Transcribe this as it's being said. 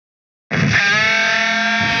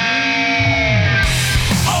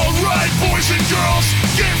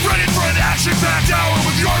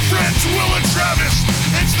It's Will and Travis.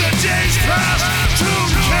 It's the Days Past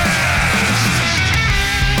Tooncast.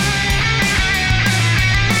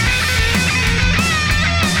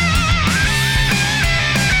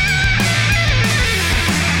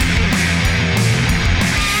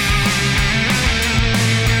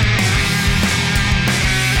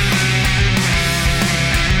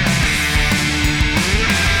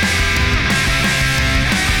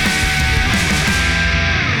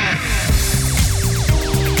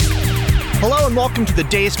 Hello and welcome to the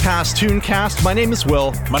Days Past Tooncast. My name is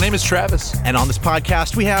Will. My name is Travis. And on this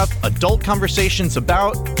podcast, we have adult conversations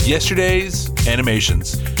about yesterday's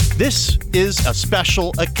animations. This is a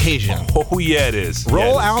special occasion. Oh, yeah, it is.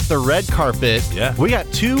 Roll out the red carpet. Yeah. We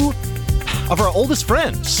got two of our oldest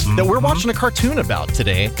friends that we're watching a cartoon about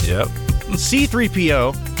today. Yep.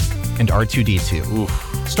 C-3PO and R2-D2.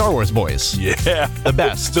 Oof. Star Wars boys. Yeah. The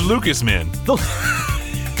best. The Lucas men.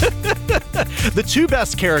 The two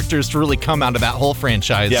best characters to really come out of that whole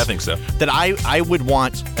franchise. Yeah, I think so. That I would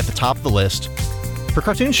want at the top of the list for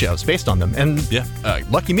cartoon shows based on them. And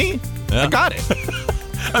lucky me, I got it.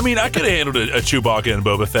 I mean, I could have handled a Chewbacca and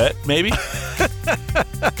Boba Fett, maybe.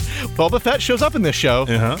 Boba Fett shows up in this show,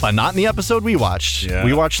 but not in the episode we watched. Yeah.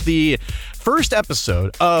 We watched the first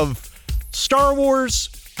episode of Star Wars,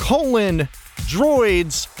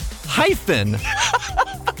 droids,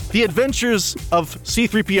 The Adventures of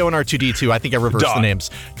C-3PO and R2-D2. I think I reversed the names.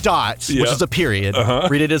 Dot, which is a period.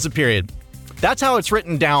 Read it as a period. That's how it's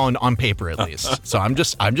written down on paper, at least. So I'm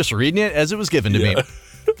just reading it as it was given to me.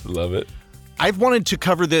 Love it. I've wanted to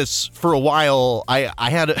cover this for a while. I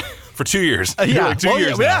had for 2 years. Yeah, like 2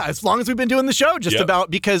 years now. Yeah, as long as we've been doing the show,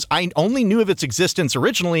 about because I only knew of its existence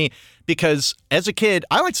originally because as a kid,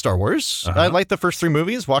 I liked Star Wars. I liked the first three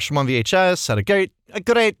movies, watched them on VHS, had a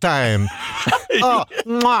great time. Oh,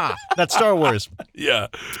 mwah, that's Star Wars. Yeah.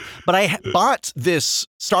 But I bought this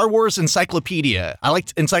Star Wars encyclopedia. I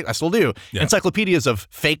still do. Yeah. Encyclopedias of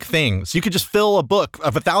fake things. You could just fill a book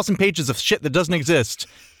of 1,000 pages of shit that doesn't exist.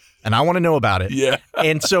 And I want to know about it. Yeah.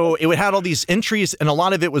 And so it had all these entries, and a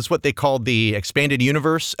lot of it was what they called the expanded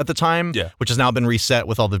universe at the time, which has now been reset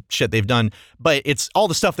with all the shit they've done. But it's all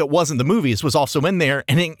the stuff that wasn't the movies was also in there,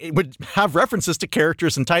 and it would have references to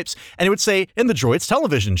characters and types, and it would say, in the Droids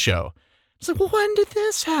television show. It's like, well, when did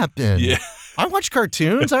this happen? Yeah. I watch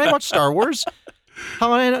cartoons. I watch Star Wars.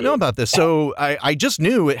 How did I not know about this? So I just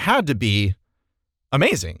knew it had to be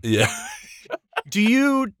amazing. Yeah. Do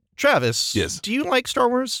you, Travis? Yes. Do you like Star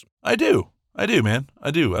Wars? I do, man.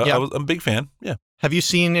 I do. I'm a big fan. Yeah. Have you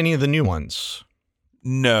seen any of the new ones?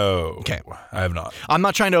 No. Okay. I have not. I'm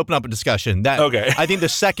not trying to open up a discussion. Okay. I think the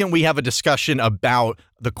second we have a discussion about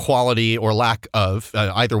the quality or lack of,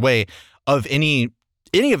 either way, of any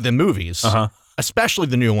of the movies, especially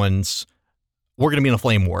the new ones, we're going to be in a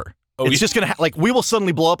flame war. It's just going to, we will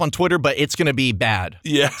suddenly blow up on Twitter, but it's going to be bad.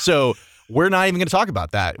 Yeah. So we're not even going to talk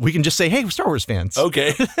about that. We can just say, hey, we're Star Wars fans.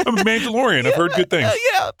 Okay. I'm a Mandalorian. I've heard good things.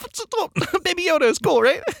 Baby Yoda is cool,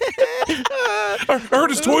 right? I heard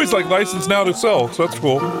his toys licensed now to sell, so that's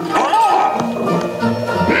cool.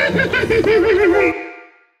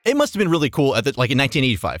 It must have been really cool in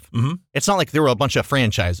 1985. It's not like there were a bunch of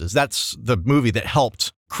franchises. That's the movie that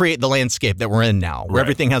helped create the landscape that we're in now, where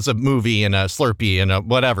everything has a movie and a Slurpee and a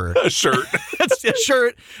whatever. A shirt. It's a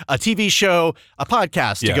shirt, a TV show, a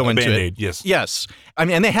podcast to go into Band-Aid, it. Yes. I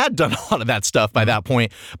mean, and they had done a lot of that stuff by that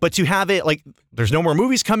point, but to have it there's no more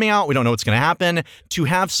movies coming out. We don't know what's going to happen. To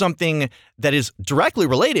have something that is directly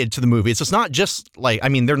related to the movies, it's not just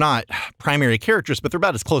they're not primary characters, but they're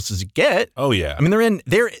about as close as you get. Oh, yeah. I mean,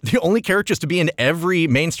 they're the only characters to be in every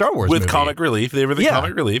main Star Wars movie. With comic relief. They were the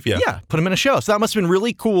comic relief, Yeah, put them in a show. So that must have been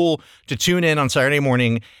really cool to tune in on Saturday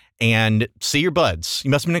morning and see your buds.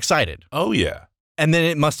 You must have been excited. Oh, yeah. And then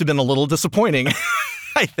it must have been a little disappointing,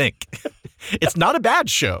 I think. It's not a bad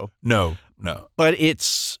show. No. But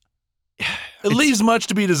it leaves much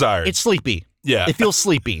to be desired. It's sleepy. Yeah. It feels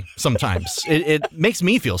sleepy sometimes. It makes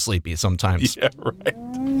me feel sleepy sometimes. Yeah, right.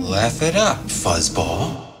 Laugh it up,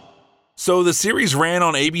 fuzzball. So the series ran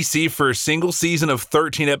on ABC for a single season of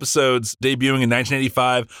 13 episodes, debuting in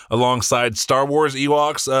 1985 alongside Star Wars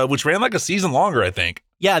Ewoks, which ran a season longer, I think.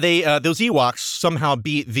 Yeah, those Ewoks somehow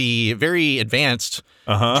beat the very advanced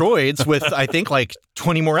droids with, I think,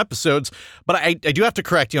 20 more episodes. But I do have to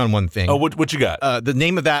correct you on one thing. Oh, what you got? The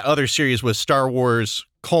name of that other series was Star Wars :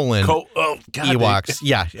 Ewoks.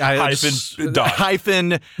 Yeah.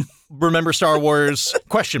 Hyphen, remember Star Wars, ?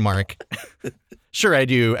 Sure, I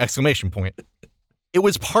do, ! It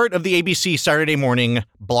was part of the ABC Saturday morning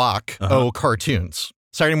block, cartoons.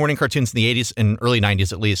 Saturday morning cartoons in the 80s and early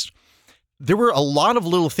 90s, at least. there were a lot of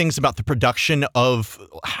little things about the production of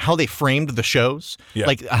how they framed the shows,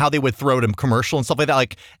 like how they would throw to commercial and stuff like that.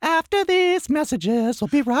 Like, after these messages, we'll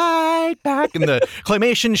be right back. And the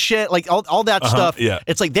claymation shit, like all that stuff. Yeah.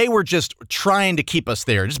 It's like they were just trying to keep us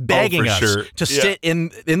there, just begging us to sit in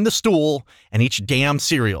the stool and eat damn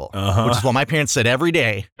cereal, which is what my parents said every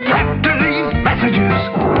day. After these messages,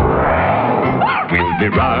 we'll be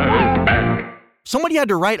right back. Somebody had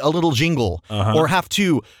to write a little jingle or have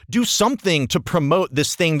to do something to promote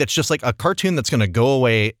this thing that's just like a cartoon that's going to go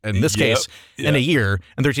away, in this case, in a year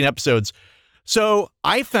and 13 episodes. So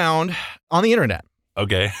I found on the internet.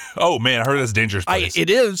 Okay. Oh, man, I heard that's a dangerous place. It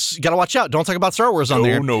is. You got to watch out. Don't talk about Star Wars on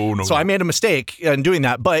there. No. So I made a mistake in doing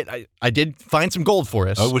that, but I did find some gold for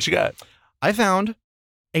us. Oh, what you got? I found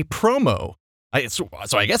a promo.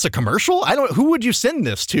 So I guess a commercial? Who would you send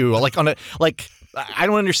this to? I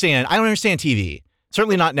don't understand. I don't understand TV.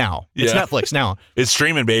 Certainly not now. It's Netflix now. It's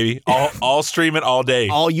streaming, baby. All streaming all day.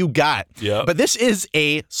 All you got. Yeah. But this is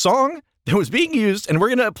a song that was being used, and we're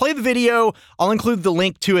going to play the video. I'll include the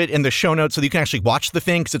link to it in the show notes so that you can actually watch the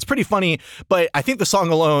thing, because it's pretty funny, but I think the song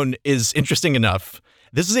alone is interesting enough.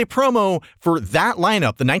 This is a promo for that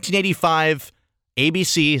lineup, the 1985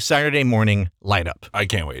 ABC Saturday morning lineup. I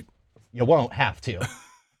can't wait. You won't have to.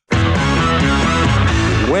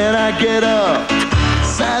 When I get up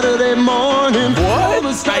Saturday morning, What?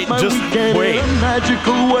 gonna start my Just weekend wait. in a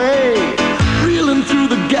magical way. Reeling through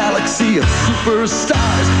the galaxy of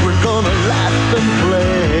superstars, we're gonna laugh and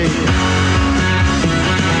play.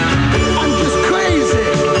 I'm just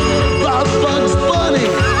crazy about Bugs Bunny.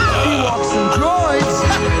 Ewoks and droids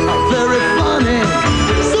are very funny.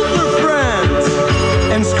 Super Friends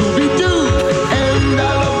and Scooby-Doo. And I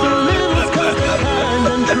love the little 'cause they're kind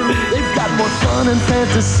and true. They've got more fun and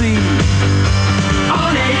fantasy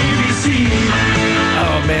on ABC.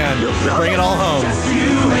 Oh, man. Bring it all home. Just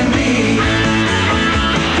you and me.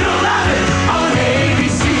 You'll love it on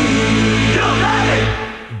ABC. You'll love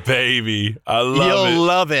it. Baby, I love it. You'll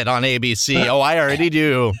love it on ABC. Oh, I already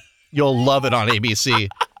do. You'll love it on ABC.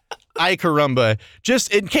 Ay caramba.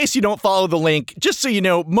 Just in case you don't follow the link, just so you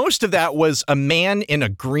know, most of that was a man in a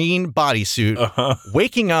green bodysuit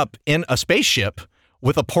waking up in a spaceship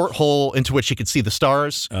with a porthole into which he could see the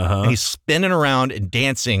stars. And he's spinning around and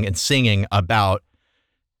dancing and singing about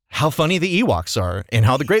how funny the Ewoks are and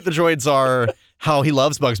how great the droids are, how he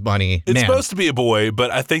loves Bugs Bunny. It's Man, supposed to be a boy,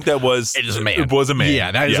 but I think that was... it is a man. It was a man.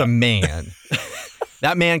 Yeah, that is a man.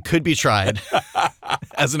 That man could be tried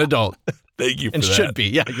as an adult. Thank you for And that. should be.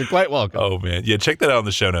 Yeah, you're quite welcome. Oh, man. Yeah, check that out in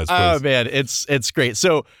the show notes, please. Oh, man, it's great.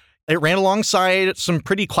 So it ran alongside some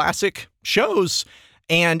pretty classic shows,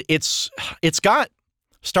 and it's got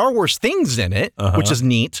Star Wars things in it, which is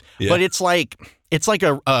neat, but it's like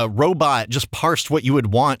a robot just parsed what you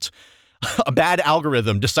would want. A bad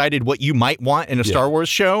algorithm decided what you might want in a Star Wars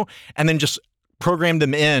show and then just programmed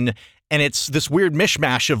them in. And it's this weird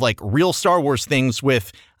mishmash of like real Star Wars things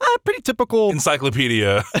with pretty typical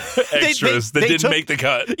Encyclopedia extras that didn't make the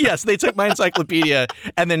cut. Yes, they took my encyclopedia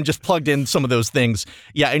and then just plugged in some of those things,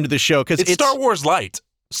 into the show. Because It's Star Wars Light.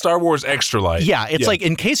 Star Wars Extra Light. Yeah, it's like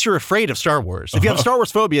in case you're afraid of Star Wars. If you have Star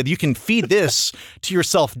Wars phobia, you can feed this to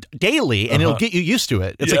yourself daily and it'll get you used to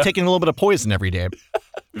it. It's like taking a little bit of poison every day.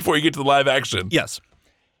 Before you get to the live action. Yes.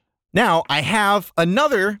 Now, I have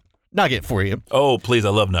another nugget for you. Oh, please, I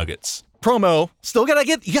love nuggets. Promo. Still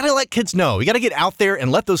you gotta let kids know. You gotta get out there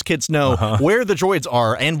and let those kids know where the droids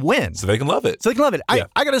are and when. So they can love it. So they can love it. Yeah.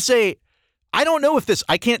 I gotta say, I don't know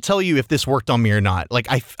I can't tell you if this worked on me or not. Like,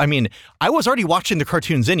 I mean, I was already watching the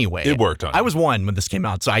cartoons anyway. It worked on you. I was one when this came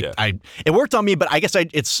out, so it worked on me, but I guess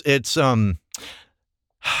it's not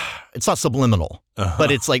subliminal,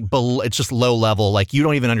 but it's like, it's just low level. Like, you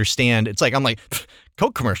don't even understand. It's like, I'm like,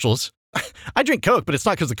 Coke commercials. I drink Coke, but it's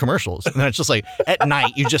not because of commercials. And then it's just like, at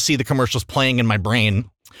night, you just see the commercials playing in my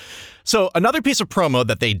brain. So another piece of promo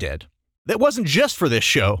that they did that wasn't just for this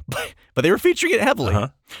show, but they were featuring it heavily,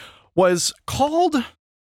 was called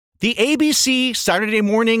the ABC Saturday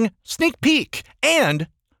Morning Sneak Peek and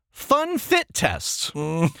Fun Fit Test,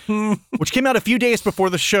 which came out a few days before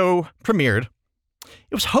the show premiered.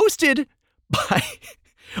 It was hosted by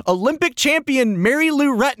Olympic champion Mary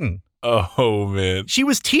Lou Retton. Oh, man. She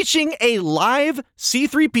was teaching a live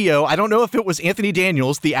C-3PO. I don't know if it was Anthony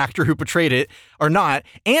Daniels, the actor who portrayed it, or not,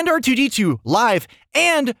 and R2-D2 live,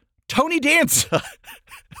 and Tony Danza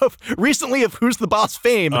recently of Who's the Boss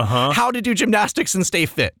fame, how to do gymnastics and stay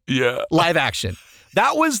fit. Yeah. Live action.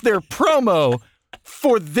 That was their promo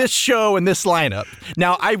for this show and this lineup.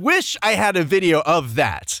 Now, I wish I had a video of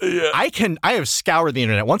that. Yeah. I have scoured the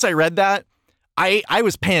internet. Once I read that, I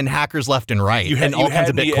was paying hackers left and right and all kinds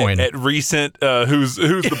of Bitcoin. At recent, who's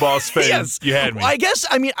the boss fame. Yes. You had me. Well, I guess,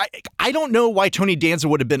 I don't know why Tony Danza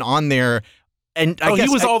would have been on there. And I guess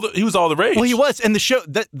he was all the rage. Well, he was. And the show,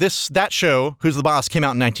 that show, Who's the Boss, came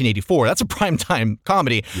out in 1984. That's a primetime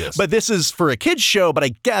comedy. Yes. But this is for a kid's show, but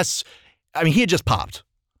I guess, he had just popped.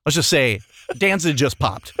 Let's just say Danza had just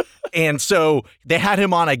popped. And so they had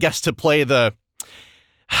him on, I guess, to play to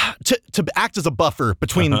act as a buffer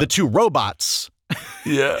between the two robots.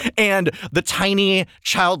 Yeah. And the tiny,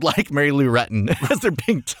 childlike Mary Lou Retton as they're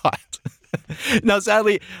being taught. Now,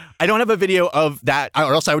 sadly, I don't have a video of that,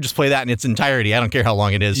 or else I would just play that in its entirety. I don't care how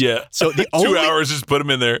long it is. Yeah. So the 2 hours, just put them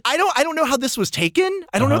in there. I don't know how this was taken.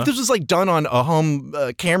 I don't know if this was like done on a home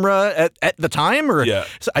camera at the time, or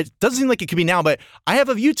so it doesn't seem like it could be now. But I have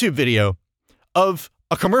a YouTube video of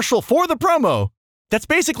a commercial for the promo that's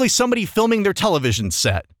basically somebody filming their television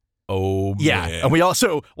set. Oh, yeah. man. And we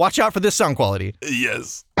also watch out for this sound quality.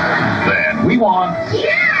 Yes. Then we want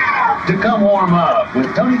to come warm up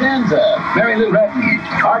with Tony Danza, Mary Lou Retton,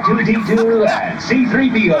 R2-D2, and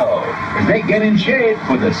C-3PO as they get in shape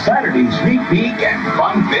for the Saturday sneak peek and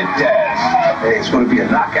fun fit test. Hey, it's going to be a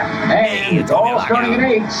knockout. Hey, it's all starting at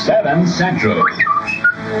 8, 7 Central.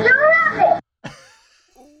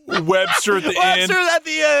 Webster at the end. Webster at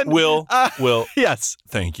the end. Will. Yes.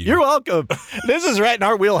 Thank you. You're welcome. This is right in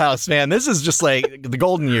our wheelhouse, man. This is just like the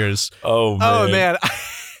golden years. Oh, man. Oh, man.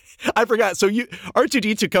 I forgot. So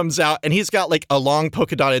R2-D2 comes out, and he's got like a long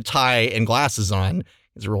polka dotted tie and glasses on.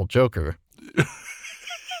 He's a real joker.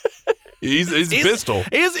 He's Pistol.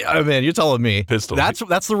 Oh, man, you're telling me. Pistol.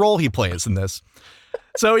 That's the role he plays in this.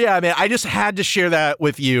 So, yeah, man, I just had to share that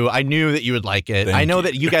with you. I knew that you would like it. I know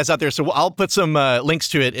that you guys out there, so I'll put some links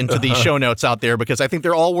to it into the show notes out there because I think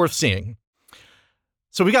they're all worth seeing.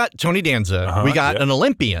 So we got Tony Danza. We got an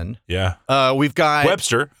Olympian. Yeah. We've got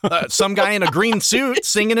Webster. some guy in a green suit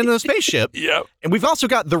singing in a spaceship. Yep. And we've also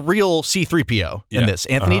got the real C-3PO in this.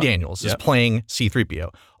 Anthony Daniels is playing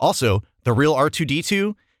C-3PO. Also, the real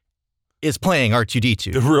R2-D2 is playing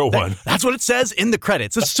R2-D2. The real one. That's what it says in the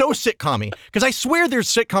credits. It's so sitcom-y. Because I swear there's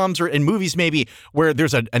sitcoms or in movies maybe where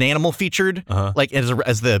there's an animal featured, like as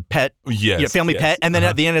the pet, family pet. And then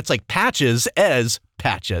at the end it's like Patches as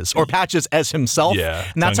Patches or Patches as himself. Yeah.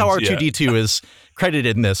 And that's how R2-D2 is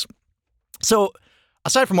credited in this. So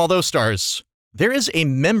aside from all those stars, there is a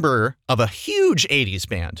member of a huge 80s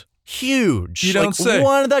band. Huge. You don't say.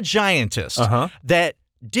 One of the giantest that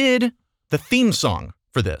did the theme song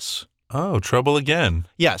for this. Oh, Trouble Again.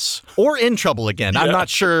 Yes, or In Trouble Again. I'm not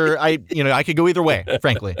sure. I could go either way,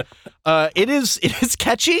 frankly. It is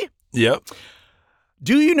catchy. Yep.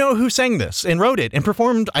 Do you know who sang this and wrote it and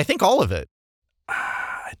performed, I think, all of it?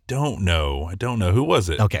 I don't know. Who was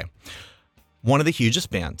it? Okay. One of the hugest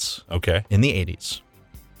bands. Okay. In the 80s.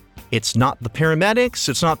 It's not the Paramedics.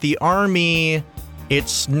 It's not the Army.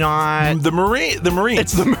 It's not... The Marines.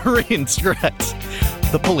 It's the Marines, correct.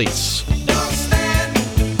 The Police.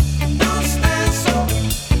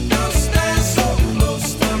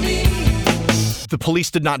 The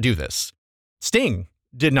Police did not do this. Sting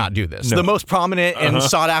did not do this. No. The most prominent and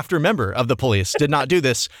sought-after member of the Police did not do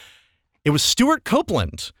this. It was Stuart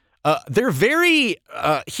Copeland. They're very...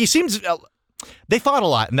 he seems... they fought a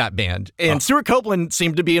lot in that band, and Stuart Copeland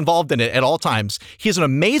seemed to be involved in it at all times. He's an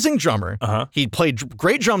amazing drummer. He played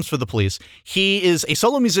great drums for the Police. He is a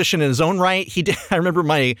solo musician in his own right. I remember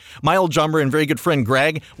my old drummer and very good friend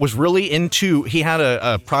Greg was really into... He had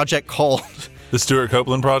a project called... The Stuart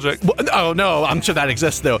Copeland Project? Oh, no, I'm sure that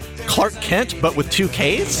exists, though. Clark Kent, but with 2 Ks?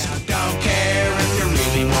 I don't care if you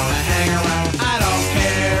really want to hang around. I don't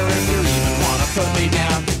care if you even want to put me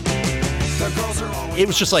down. The girls are always... It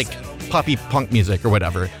was just like poppy punk music or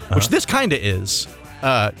whatever, which this kind of is.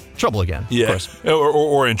 Trouble Again, of course.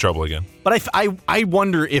 Or In Trouble Again. But I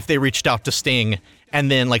wonder if they reached out to Sting and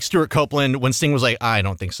then like Stuart Copeland, when Sting was like, I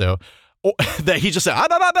don't think so, or, that he just said,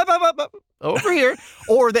 over here,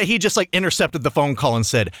 or that he just like intercepted the phone call and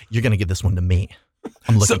said, you're going to give this one to me.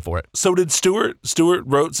 I'm looking for it. So did Stuart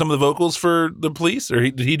wrote some of the vocals for the Police, or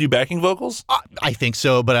did he do backing vocals? I think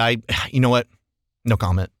so, but you know what? No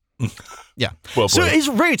comment. Yeah. Well so played. he's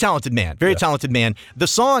a very talented man. Very talented man. The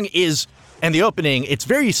song is, and the opening, it's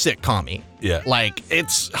very sitcom-y. Yeah. Like,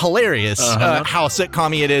 it's hilarious how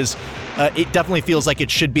sitcom-y it is. It definitely feels like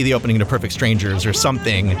it should be the opening to Perfect Strangers or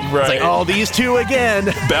something. Right. It's like, oh, these two again.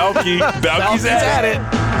 Balky's at it.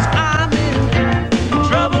 I'm in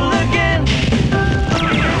trouble again.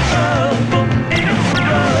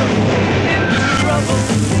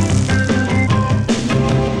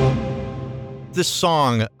 This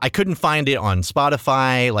song, I couldn't find it on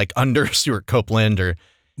Spotify, like under Stuart Copeland or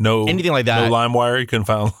No, anything like that. No LimeWire. You couldn't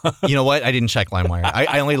find. You know what? I didn't check LimeWire.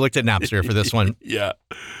 I only looked at Napster for this one. Yeah.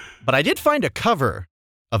 But I did find a cover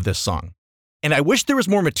of this song. And I wish there was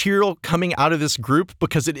more material coming out of this group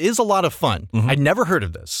because it is a lot of fun. I'd never heard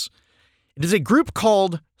of this. It is a group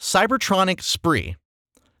called Cybertronic Spree.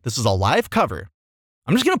 This is a live cover.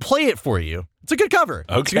 I'm just going to play it for you. It's a good cover.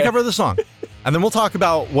 Okay. It's a good cover of the song. And then we'll talk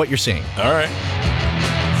about what you're seeing. All right.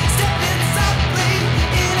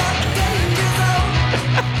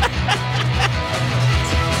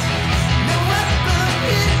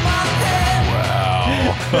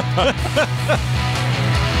 The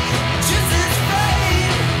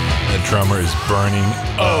drummer is burning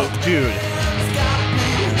up. Oh, dude.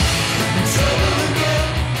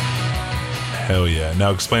 Hell yeah.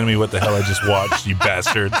 Now explain to me what the hell I just watched, you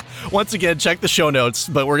bastard. Once again, check the show notes,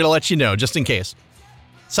 but we're going to let you know just in case.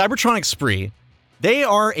 Cybertronic Spree, they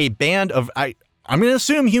are a band of, I'm going to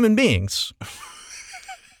assume human beings.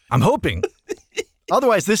 I'm hoping.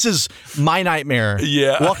 Otherwise, this is my nightmare.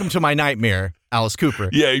 Yeah. Welcome to my nightmare, Alice Cooper.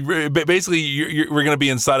 Yeah, basically, we're going to be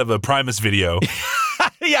inside of a Primus video.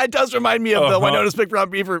 Yeah, it does remind me of the Winona's Big Brown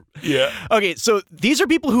Beaver. Yeah. Okay, so these are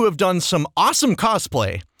people who have done some awesome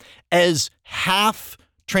cosplay as half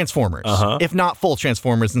Transformers, if not full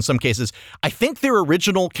Transformers in some cases. I think they're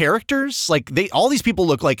original characters. Like all these people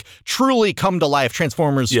look like truly come to life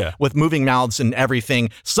Transformers with moving mouths and everything.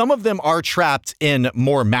 Some of them are trapped in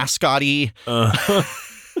more mascot-y.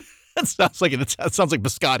 That sounds like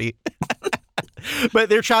biscotti. But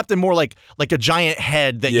they're trapped in more like a giant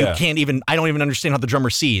head that you can't even, I don't even understand how the drummer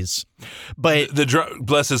sees. But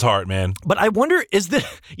bless his heart, man. But I wonder,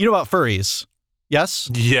 you know about furries? Yes?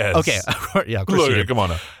 Yes. Okay. Yeah, of course you do. Come on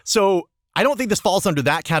now. So I don't think this falls under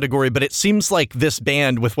that category, but it seems like this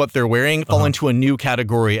band with what they're wearing fall into a new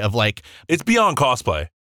category of like... It's beyond cosplay.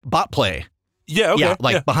 Bot play. Yeah, okay.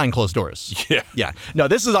 Yeah, behind closed doors. Yeah. Yeah. No,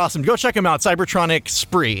 this is awesome. Go check them out, Cybertronic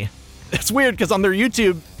Spree. It's weird because on their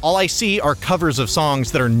YouTube, all I see are covers of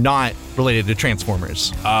songs that are not related to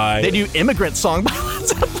Transformers. They do Immigrant Song by Led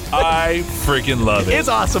Zeppelin. I freaking love it. It's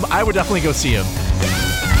awesome. I would definitely go see him.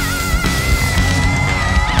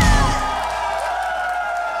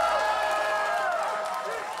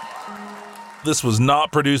 This was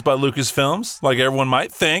not produced by Lucasfilms, like everyone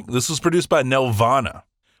might think. This was produced by Nelvana.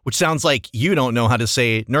 Which sounds like you don't know how to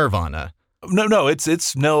say Nirvana. No, it's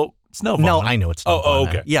Nelvana. No, I know it's Nirvana. Oh,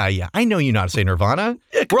 okay. Yeah. I know you know how to say Nirvana.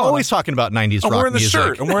 Yeah, we're always talking about 90s rock I'm wearing the music.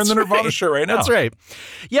 shirt. I'm wearing the Nirvana shirt right now. That's right.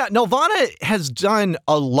 Yeah, Nelvana has done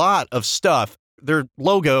a lot of stuff. Their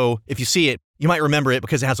logo, if you see it, you might remember it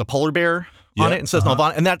because it has a polar bear on it and says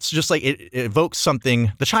Nelvana. And that's just like, it evokes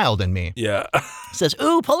something, the child in me. Yeah. It says,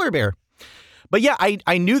 ooh, polar bear. But yeah,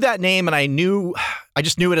 I knew that name and I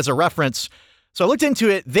just knew it as a reference. So I looked into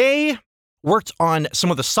it. They worked on some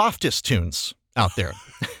of the softest tunes out there.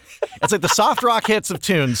 It's like the soft rock hits of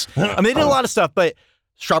tunes. I mean, they did a lot of stuff, but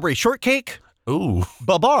Strawberry Shortcake. Ooh.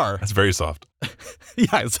 Babar. That's very soft.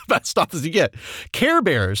 Yeah, it's about as soft as you get. Care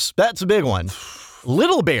Bears. That's a big one.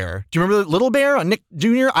 Little Bear. Do you remember Little Bear on Nick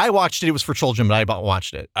Jr.? I watched it. It was for children, but I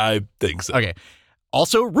watched it. I think so. Okay.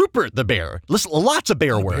 Also, Rupert the Bear. Listen, lots of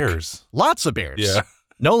bear work. Bears. Lots of bears. Yeah.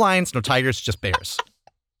 No lions, no tigers, just bears.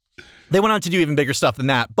 They went on to do even bigger stuff than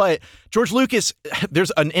that. But George Lucas,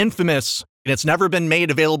 there's an infamous, and it's never been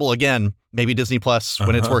made available again. Maybe Disney Plus,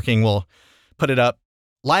 when it's working, will put it up.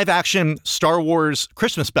 Live action Star Wars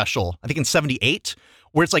Christmas special, I think in 78,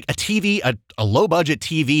 where it's like a low budget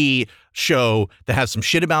TV show that has some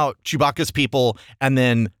shit about Chewbacca's people, and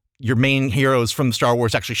then your main heroes from Star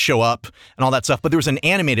Wars actually show up and all that stuff. But there was an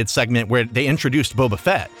animated segment where they introduced Boba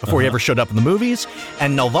Fett before he ever showed up in the movies,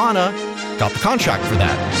 and Nelvana got the contract for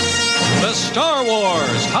that. The Star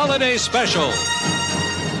Wars Holiday Special.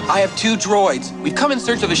 I have 2 droids. We've come in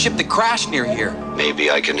search of a ship that crashed near here.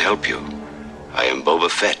 Maybe I can help you. I am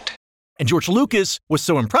Boba Fett. And George Lucas was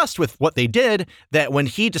so impressed with what they did that when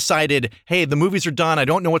he decided, hey, the movies are done, I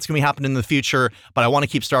don't know what's going to be happening in the future, but I want to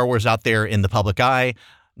keep Star Wars out there in the public eye.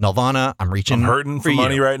 Nelvana, I'm hurting for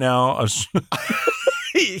money right now.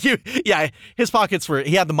 Yeah, his pockets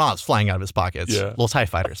he had the moths flying out of his pockets. Yeah. Little TIE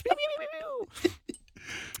fighters.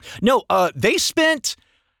 No, they spent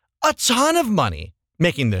a ton of money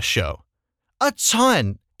making this show. A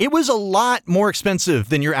ton. It was a lot more expensive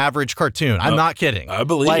than your average cartoon. I'm not kidding. I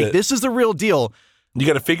believe it. This is the real deal. You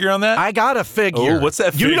got a figure on that? I got a figure. Oh, what's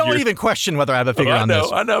that figure? You don't even question whether I have a figure on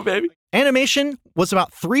this. I know, baby. Animation was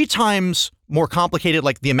about 3 times more complicated,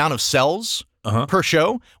 like the amount of cells per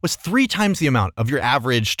show was 3 times the amount of your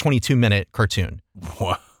average 22-minute cartoon.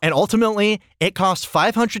 What? And ultimately, it cost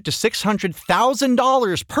 $500,000 to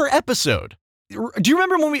 $600,000 per episode. Do you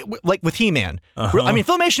remember when we, like with He-Man? I mean,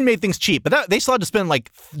 Filmation made things cheap, but they still had to spend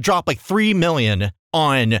drop $3 million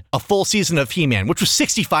on a full season of He-Man, which was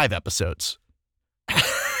 65 episodes.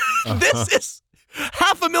 This is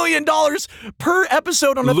 $500,000 per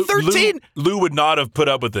episode on a 13. Lou would not have put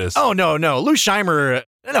up with this. Oh, no. Lou Scheimer,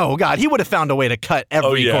 no, God, he would have found a way to cut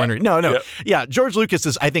every corner. No. Yeah, George Lucas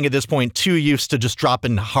is, I think, at this point, too used to just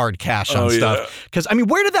dropping hard cash on stuff. Because, I mean,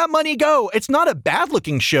 where did that money go? It's not a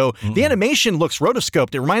bad-looking show. The animation looks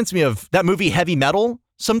rotoscoped. It reminds me of that movie Heavy Metal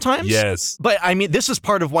sometimes. Yes. But, I mean, this is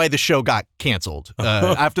part of why the show got canceled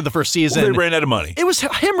after the first season. Well, they ran out of money. It was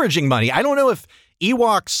hemorrhaging money. I don't know if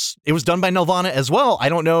Ewoks, it was done by Nelvana as well. I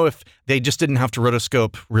don't know if they just didn't have to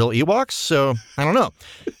rotoscope real Ewoks, so I don't know.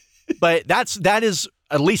 But that is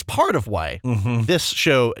at least part of why this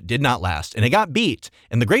show did not last. And it got beat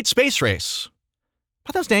in the Great Space Race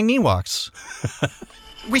by those dang Ewoks.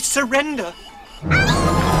 We surrender.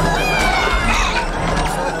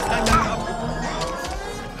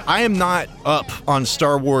 I am not up on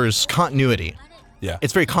Star Wars continuity. Yeah.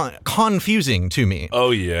 It's very confusing to me.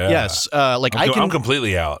 Oh, yeah. Yes. I'm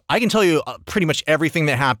completely out. I can tell you pretty much everything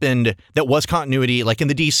that happened that was continuity, like in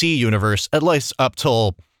the DC universe, at least up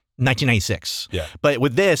till 1996. Yeah. But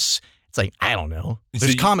with this, it's like, I don't know.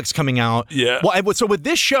 There's comics coming out. Yeah. Well, so with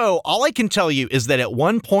this show, all I can tell you is that at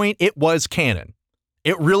one point it was canon.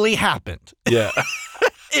 It really happened. Yeah.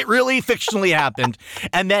 It really fictionally happened.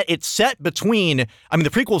 And that it's set between, I mean,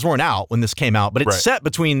 the prequels weren't out when this came out, but it's set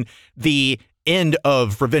between the end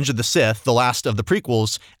of Revenge of the Sith, the last of the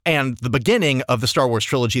prequels, and the beginning of the Star Wars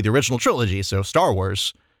trilogy, the original trilogy. So Star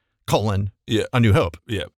Wars, A New Hope.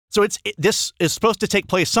 Yeah. So this is supposed to take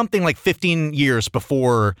place something like 15 years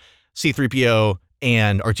before C-3PO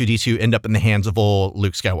and R2-D2 end up in the hands of old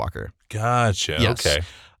Luke Skywalker. Gotcha. Yes. Okay.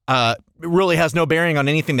 It really has no bearing on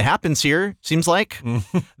anything that happens here, seems like.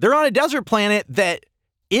 They're on a desert planet that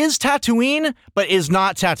is Tatooine, but is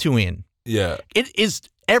not Tatooine. Yeah. It is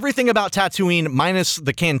everything about Tatooine minus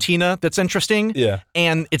the cantina that's interesting. Yeah.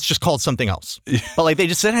 And it's just called something else. But like they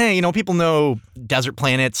just said, hey, people know desert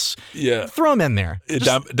planets. Yeah. Throw them in there.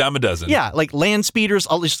 Dime a dozen. Yeah. Like land speeders,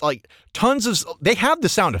 all just like tons of, they have the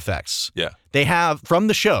sound effects. Yeah. They have from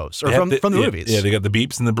the shows or from the movies. Yeah. They got the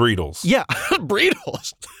beeps and the breedles. Yeah.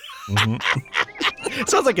 Breedles.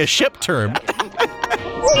 Sounds like a ship term.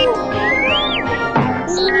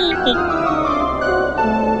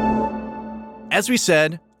 As we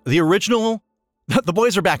said, the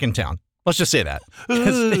boys are back in town. Let's just say that.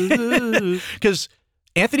 Because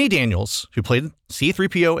Anthony Daniels, who played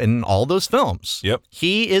C-3PO in all those films,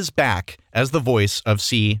 he is back as the voice of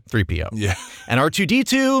C-3PO. Yeah. And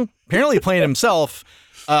R2-D2, apparently playing himself.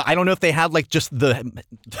 I don't know if they had like just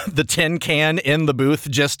the tin can in the booth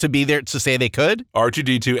just to be there to say they could.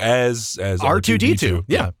 R2-D2 as R2-D2.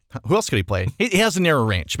 Yeah. Who else could he play? He has a narrow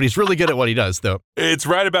range, but he's really good at what he does, though. It's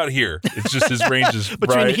right about here. It's just his range is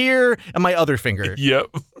between right here and my other finger. Yep.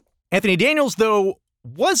 Anthony Daniels, though,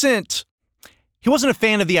 wasn't a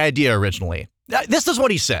fan of the idea originally. This is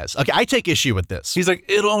what he says. Okay, I take issue with this. He's like,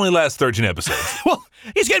 it'll only last 13 episodes. Well,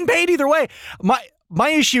 he's getting paid either way. My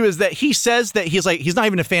issue is that he says that he's not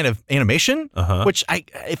even a fan of animation, which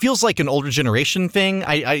it feels like an older generation thing.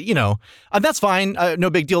 That's fine, no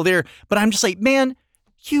big deal there. But I'm just like, man,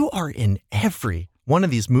 you are in every one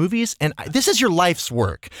of these movies, and this is your life's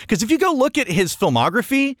work. Because if you go look at his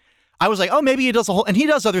filmography, I was like, oh, maybe he does and he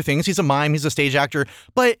does other things. He's a mime, he's a stage actor,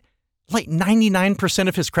 but like 99%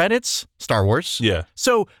 of his credits, Star Wars. Yeah.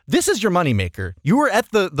 So this is your moneymaker. You were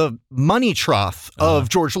at the money trough of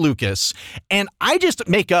George Lucas. And I just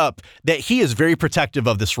make up that he is very protective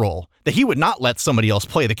of this role, that he would not let somebody else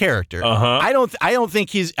play the character. I don't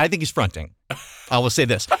think I think he's fronting. I will say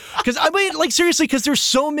this. Because I mean, like seriously, because there's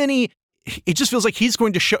so many, it just feels like he's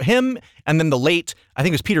going to show him and then the late, I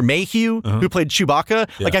think it was Peter Mayhew who played Chewbacca.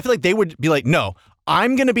 Yeah. Like I feel like they would be like, no,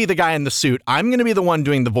 I'm going to be the guy in the suit. I'm going to be the one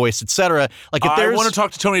doing the voice, etc. Like if there's, I want to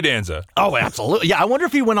talk to Tony Danza. Oh, absolutely. Yeah, I wonder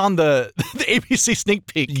if he went on the ABC sneak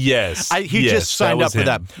peek. Yes. He just signed up for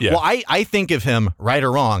that. Yeah. Well, I think of him, right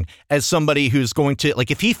or wrong, as somebody who's going to,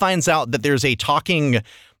 like if he finds out that there's a talking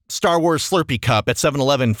Star Wars Slurpee cup at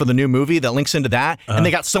 7-Eleven for the new movie that links into that, and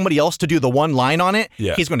they got somebody else to do the one line on it,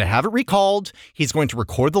 he's going to have it recalled, he's going to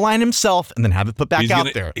record the line himself, and then have it put back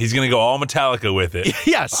out there. He's going to go all Metallica with it.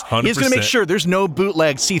 Yes. 100%. He's going to make sure there's no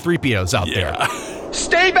bootleg C-3POs out there.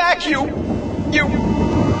 Stay back, you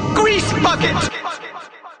grease bucket!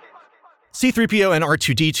 C-3PO and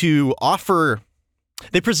R2-D2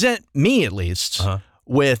 they present me at least,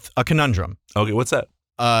 with a conundrum. Okay, what's that?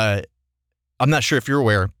 I'm not sure if you're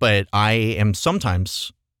aware, but I am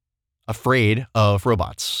sometimes afraid of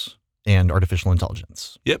robots. and artificial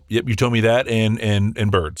intelligence. Yep. You told me that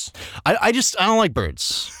and birds. I don't like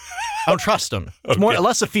birds. I don't trust them. It's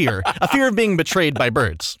less a fear of being betrayed by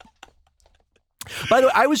birds. By the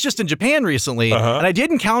way, I was just in Japan recently, and I did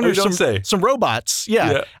encounter some robots.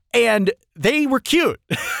 Yeah. And they were cute.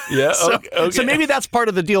 Yeah. So maybe that's part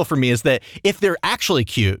of the deal for me, is that if they're actually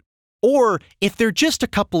cute, or if they're just a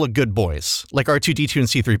couple of good boys, like R2-D2 and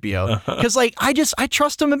C-3PO, because I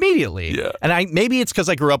trust them immediately. Yeah. And maybe it's because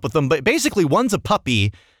I grew up with them, but basically one's a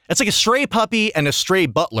puppy. It's like a stray puppy and a stray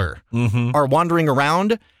butler are wandering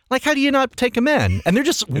around. Like, how do you not take them in? And they're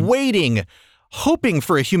just waiting, hoping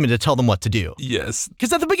for a human to tell them what to do. Yes.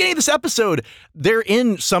 Because at the beginning of this episode, they're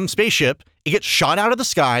in some spaceship. It gets shot out of the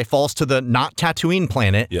sky, falls to the not Tatooine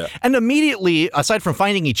planet. Yeah. And immediately, aside from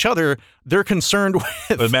finding each other, they're concerned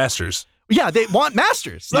with the masters. Yeah, they want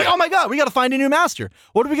masters. Like, oh my God, we got to find a new master.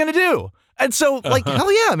 What are we going to do? And so,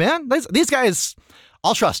 hell yeah, man. These guys,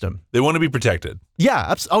 I'll trust them. They want to be protected.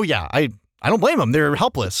 Yeah. Oh yeah. I don't blame them. They're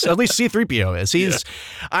helpless. At least C-3PO is.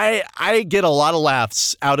 I get a lot of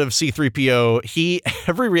laughs out of C-3PO.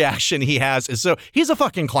 Every reaction he has is he's a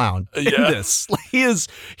fucking clown in this. He is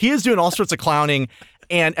doing all sorts of clowning,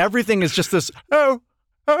 and everything is just this, oh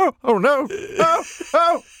no,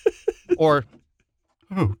 or,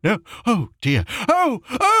 oh no, oh dear,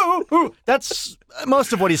 oh. That's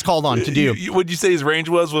most of what he's called on to do. What'd you say his range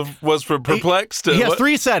was for perplexed? He has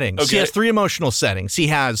 3 settings. Okay. He has 3 emotional settings. He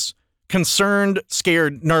has concerned,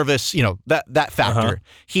 scared, nervous, that factor.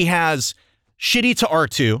 He has shitty to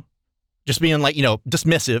R2, just being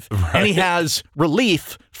dismissive. Right. And he has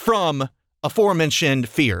relief from aforementioned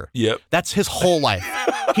fear. Yep. That's his whole life.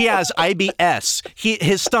 He has IBS.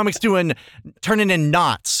 His stomach's turning in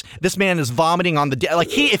knots. This man is vomiting on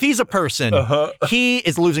if he's a person, he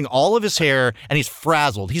is losing all of his hair and he's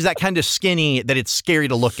frazzled. He's that kind of skinny that it's scary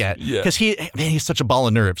to look at. Because he's such a ball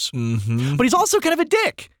of nerves. Mm-hmm. But he's also kind of a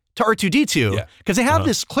dick to R2-D2 because they have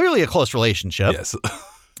this clearly a close relationship. Yes.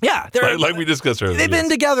 Yeah. Like we discussed earlier. They've been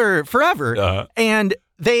together forever. And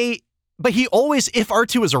but he always, if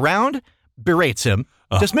R2 is around, berates him,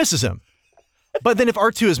 dismisses him. But then if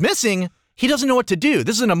R2 is missing, he doesn't know what to do.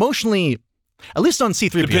 This is an emotionally, at least on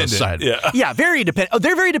C-3PO's side. Yeah, very dependent. Oh,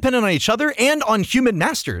 they're very dependent on each other and on human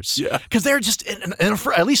masters. Yeah. Because they're just,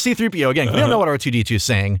 at least C-3PO, again, we don't know what R2-D2 is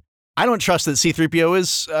saying. I don't trust that C-3PO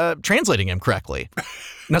is translating him correctly.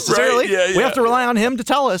 Necessarily. Right, we have to rely on him to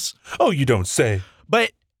tell us. Oh, you don't say.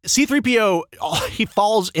 But C-3PO, he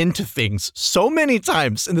falls into things so many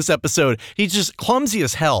times in this episode. He's just clumsy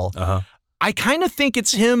as hell. I kind of think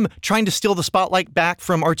it's him trying to steal the spotlight back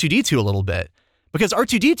from R2-D2 a little bit. Because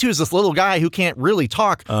R2-D2 is this little guy who can't really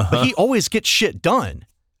talk, but he always gets shit done.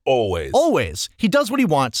 Always. He does what he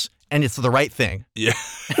wants, and it's the right thing. Yeah.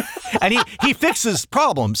 And he fixes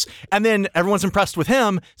problems, and then everyone's impressed with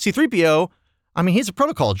him. C-3PO, I mean, he's a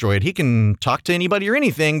protocol droid. He can talk to anybody or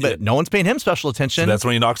anything, but no one's paying him special attention. So that's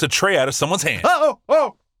when he knocks a tray out of someone's hand.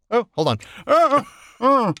 Oh, hold on.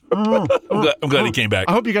 I'm glad he came back.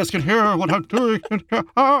 I hope you guys can hear what I'm doing.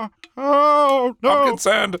 Oh, no.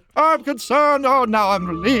 I'm concerned. Oh, now I'm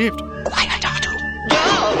relieved. Quiet,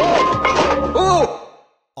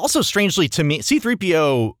 Also, strangely to me,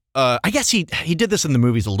 C-3PO, I guess he did this in the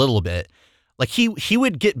movies a little bit. Like, he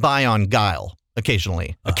would get by on guile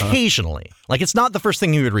occasionally. Occasionally. Like, it's not the first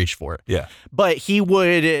thing he would reach for. Yeah. But he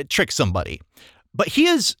would trick somebody. But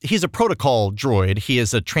he's a protocol droid. He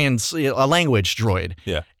is a language droid.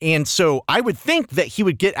 Yeah. And so I would think that he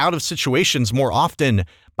would get out of situations more often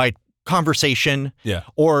by conversation. Yeah.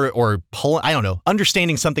 Or I don't know,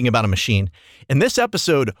 understanding something about a machine. In this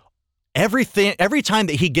episode, every time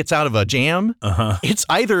that he gets out of a jam, it's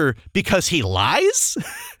either because he lies,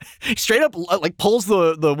 straight up like pulls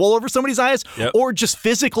the wool over somebody's eyes, or just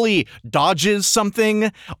physically dodges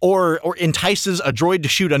something, or entices a droid to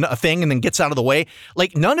shoot a thing and then gets out of the way.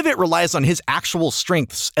 Like, none of it relies on his actual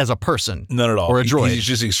strengths as a person. None at all. Or a droid. He's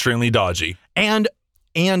just extremely dodgy. And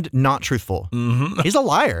not truthful. He's a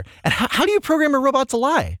liar. And how do you program a robot to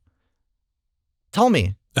lie? Tell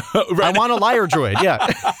me. Right. I want a liar droid. Yeah.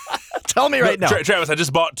 Tell me right now. Travis, I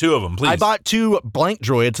just bought 2 of them, please. I bought 2 blank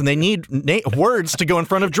droids, and they need words to go in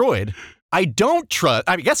front of droid. I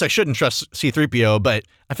guess I shouldn't trust C-3PO, but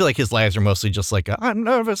I feel like his lies are mostly just like, I'm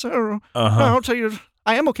nervous. I'll tell you,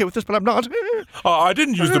 I am okay with this, but I'm not. I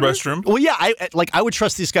didn't use the restroom. Well, yeah, I would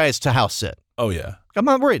trust these guys to house sit. Oh, yeah. I'm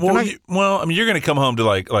not worried. Well, I mean, you're going to come home to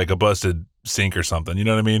like a busted sink or something. You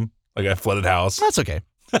know what I mean? Like a flooded house. That's okay.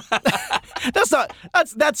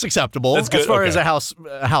 That's acceptable. That's good. As far as a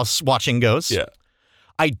house watching goes. Yeah.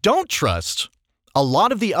 I don't trust a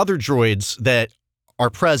lot of the other droids that are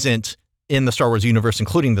present in the Star Wars universe,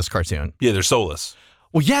 including this cartoon. Yeah, they're soulless.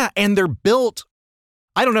 Well, yeah, and they're built.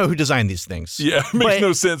 I don't know who designed these things. Yeah, it makes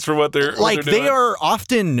no sense for what they're like. doing. They are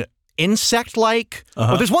often insect-like.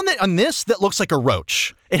 Well, there's one on this that looks like a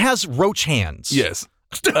roach. It has roach hands. Yes.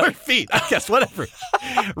 Or feet, I guess, whatever.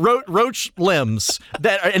 Roach limbs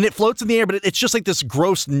and it floats in the air, but it's just like this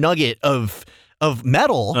gross nugget of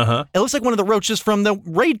metal. It looks like one of the roaches from the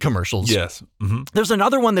Raid commercials. Yes. Mm-hmm. There's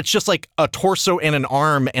another one that's just like a torso and an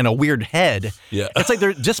arm and a weird head. Yeah. It's like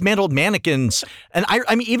they're dismantled mannequins. And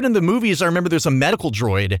I mean, even in the movies, I remember there's a medical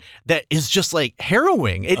droid that is just like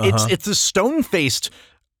harrowing. It's a stone-faced,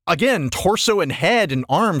 again, torso and head and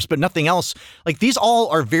arms, but nothing else. Like, these all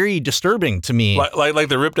are very disturbing to me. Like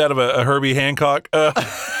they're ripped out of a Herbie Hancock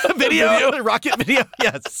video, rocket video,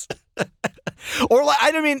 yes. Or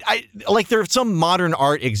like there's some modern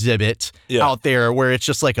art exhibit out there where it's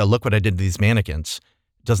just like a look what I did to these mannequins.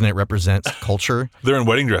 Doesn't it represent culture? They're in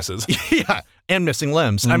wedding dresses. Yeah, and missing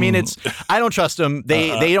limbs. I mean, I don't trust them.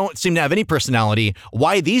 They don't seem to have any personality.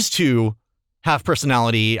 Why these two have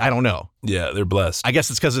personality, I don't know. Yeah, they're blessed. I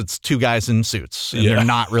guess it's because it's two guys in suits, and they're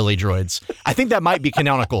not really droids. I think that might be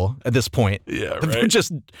canonical at this point. Yeah, right. They're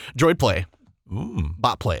just droid play.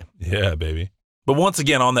 Bot play. Yeah, baby. But once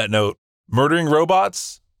again, on that note, murdering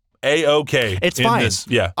robots, A-OK. It's fine. It's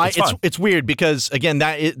fine. It's weird because, again,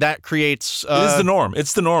 that creates... it is the norm.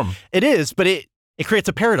 It's the norm. It is, but it creates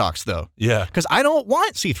a paradox, though. Yeah. Because I don't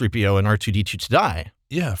want C-3PO and R2-D2 to die.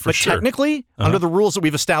 Yeah, but sure. Technically, under the rules that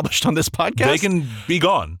we've established on this podcast... They can be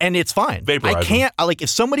gone. And it's fine. Vaporize I can't... Like,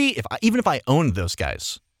 even if I owned those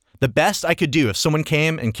guys, the best I could do if someone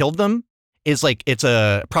came and killed them is like, it's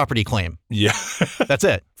a property claim. Yeah. That's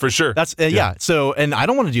it. For sure. That's yeah. So, and I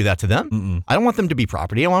don't want to do that to them. Mm-mm. I don't want them to be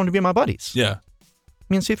property. I want them to be my buddies. Yeah.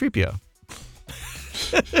 Me and C-3PO.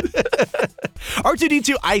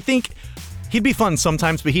 R2-D2, I think he'd be fun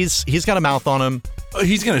sometimes, but he's got a mouth on him.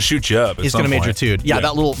 He's going to shoot you up. He's going to major tude. Yeah,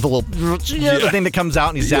 that the little the thing that comes out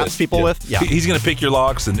and he zaps people with. Yeah. He's going to pick your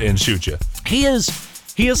locks and shoot you. He is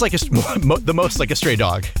like the most like a stray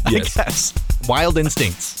dog, yes. I guess. Wild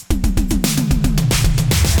instincts.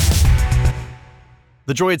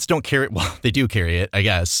 The droids don't carry it. Well, they do carry it, I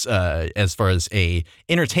guess, as far as a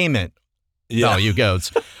entertainment value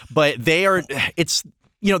goes. But they are,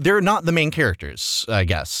 they're not the main characters, I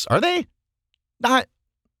guess. Are they? Not.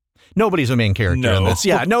 Nobody's a main character in this.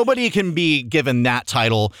 Yeah, nobody can be given that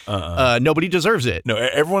title. Nobody deserves it. No,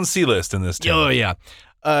 everyone's C-list in this team. Oh, yeah.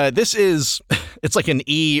 It's like an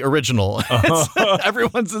E original.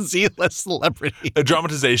 Everyone's a C-list celebrity. A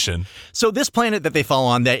dramatization. So this planet that they fall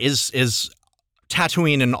on that is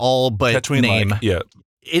Tatooine in all but name. Yeah.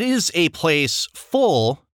 It is a place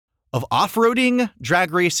full of off-roading,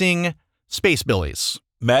 drag racing, space billies.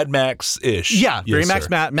 Mad Max-ish. Yeah, very yes,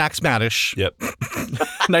 Max Maddish. Yep.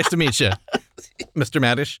 Nice to meet you, Mr.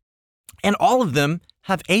 Maddish. And all of them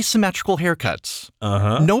have asymmetrical haircuts.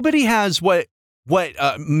 Nobody has what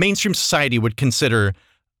mainstream society would consider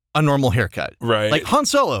a normal haircut. Right. Like Han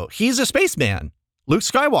Solo, he's a spaceman. Luke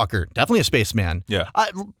Skywalker, definitely a spaceman. Yeah.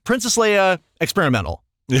 Princess Leia, experimental.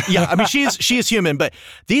 Yeah, I mean, she is human, but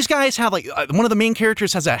these guys have like one of the main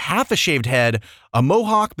characters has a half a shaved head, a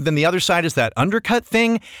mohawk, but then the other side is that undercut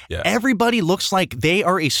thing. Yeah. Everybody looks like they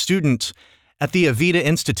are a student at the Avita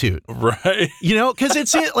Institute. Right.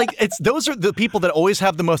 Because those are the people that always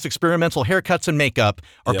have the most experimental haircuts and makeup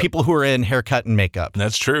are people who are in haircut and makeup.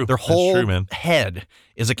 That's true. Their whole That's true, man. head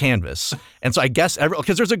is a canvas. And so I guess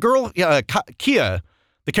because there's a girl, Kia,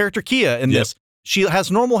 the character Kia in this. She has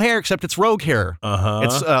normal hair, except it's rogue hair.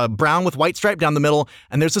 It's brown with white stripe down the middle.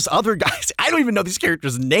 And there's this other guy. I don't even know these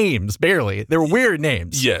characters' names, barely. They're weird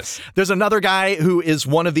names. Yes. There's another guy who is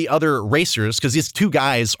one of the other racers, because these two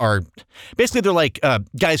guys are, basically they're like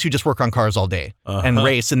guys who just work on cars all day and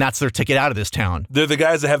race, and that's their ticket out of this town. They're the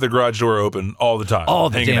guys that have their garage door open all the time. All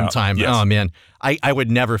the damn time. Yes. Oh, man. I would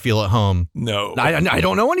never feel at home. No. I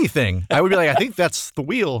don't know anything. I would be like, I think that's the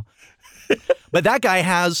wheel. But that guy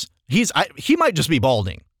has... he might just be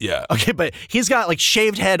balding. Yeah. Okay, but he's got like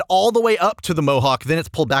shaved head all the way up to the mohawk, then it's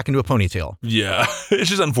pulled back into a ponytail. Yeah. It's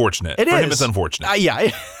just unfortunate. For him, it's unfortunate. Yeah,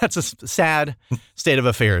 that's a sad state of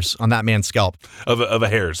affairs on that man's scalp. Of a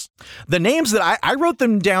hair's. The names that I wrote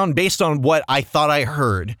them down based on what I thought I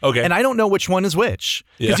heard. Okay. And I don't know which one is which.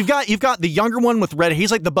 Because you've got the younger one with red hair.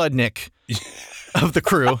 He's like the Budnick of the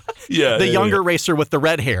crew. The younger racer with the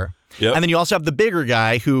red hair. Yep. And then you also have the bigger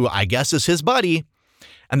guy who I guess is his buddy.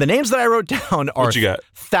 And the names that I wrote down are what you got?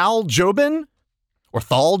 Thal Jobin,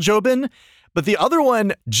 but the other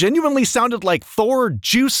one genuinely sounded like Thor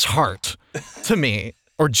Juice Heart to me,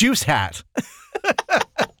 or Juice Hat.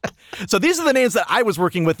 So these are the names that I was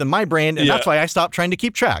working with in my brain, and that's why I stopped trying to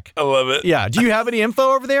keep track. I love it. Yeah. Do you have any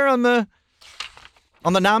info over there on the...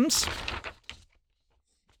 on the noms?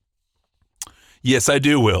 Yes, I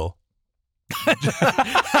do, Will.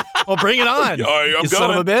 Well, bring it on. I'm you going.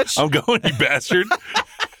 son of a bitch. I'm going, you bastard.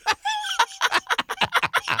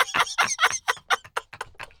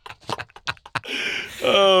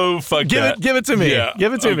 Oh, fuck that. Give it to me. Yeah.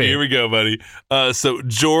 Give it to me. Here we go, buddy. So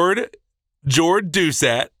Jord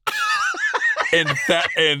Dusat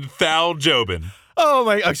and Thal Jobin. Oh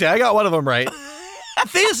my. Okay, I got one of them right.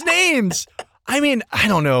 These names. I mean, I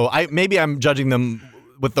don't know. Maybe I'm judging them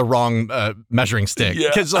with the wrong measuring stick. Yeah.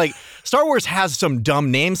 Because like Star Wars has some dumb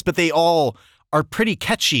names, but they all are pretty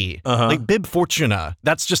catchy. Like Bib Fortuna.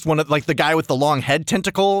 That's just one of like the guy with the long head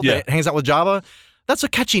tentacle that hangs out with Jabba. That's a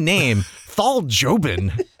catchy name. Thal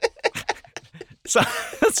Jobin. So,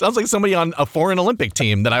 that sounds like somebody on a foreign Olympic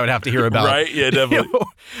team that I would have to hear about. Right? Yeah, definitely. You know?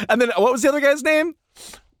 And then what was the other guy's name?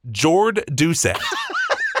 Jord Dusat.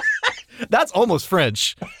 That's almost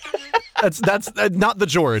French. That's not the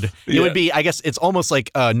Jord. It would be, I guess, it's almost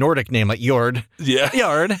like a Nordic name, like Jord. Yeah.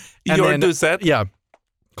 Jord. Jord Dusat. Yeah.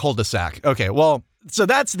 Cul-de-sac. Okay, well, so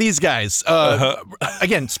that's these guys.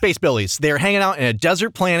 Again, Space Billies. They're hanging out in a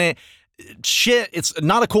desert planet. Shit, it's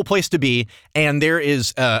not a cool place to be, and there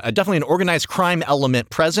is definitely an organized crime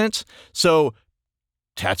element present. So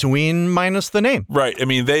Tatooine minus the name. Right. I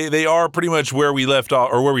mean, they are pretty much where we left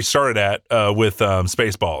off, or where we started at with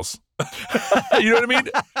Spaceballs. You know what I mean?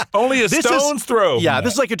 Only a stone's throw. Yeah,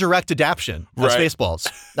 this is like a direct adaptation of Right. Spaceballs.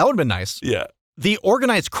 That would have been nice. Yeah. The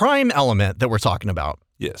organized crime element that we're talking about,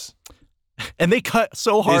 Yes. and they cut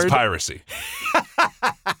so hard. Is piracy.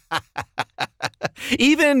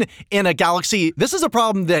 Even in a galaxy, this is a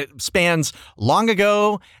problem that spans long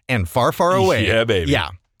ago and far, far away. Yeah, baby. Yeah.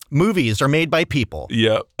 Movies are made by people.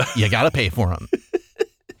 Yep. You got to pay for them.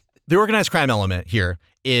 The organized crime element here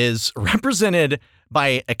is represented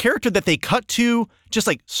by a character that they cut to, just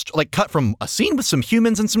like cut from a scene with some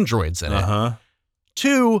humans and some droids in it,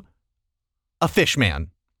 to a fish man.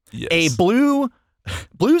 Yes. A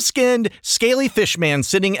blue-skinned, scaly fish man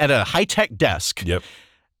sitting at a high-tech desk. Yep.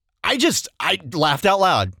 I laughed out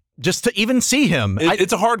loud just to even see him.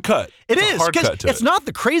 It's a hard cut. It's a hard cut to it's not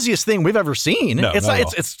the craziest thing we've ever seen. No, it's not at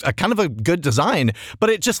all. it's a kind of a good design,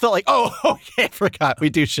 but it just felt like, oh yeah, I forgot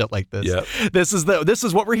we do shit like this. Yep. This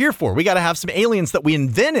is what we're here for. We got to have some aliens that we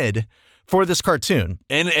invented for this cartoon.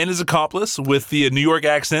 And his accomplice with the New York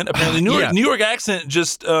accent. Apparently, New York accent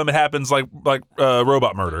just happens like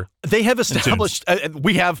robot murder. They have established,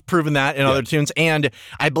 we have proven that in other tunes, and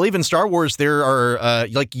I believe in Star Wars there are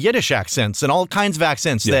like Yiddish accents and all kinds of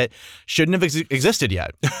accents that shouldn't have existed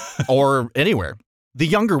yet or anywhere. The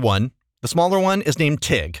younger one, the smaller one, is named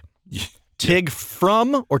Tig. Tig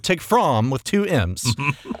from with two M's.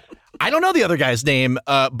 I don't know the other guy's name,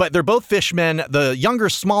 but they're both fishmen. The younger,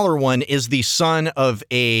 smaller one is the son of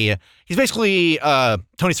he's basically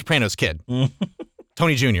Tony Soprano's kid,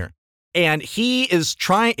 Tony Jr. And he is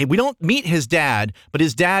we don't meet his dad, but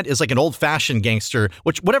his dad is like an old-fashioned gangster,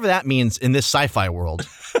 whatever that means in this sci-fi world.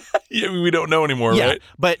 Yeah, we don't know anymore, right?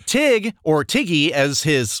 But Tig, or Tiggy, as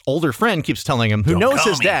his older friend keeps telling him, who knows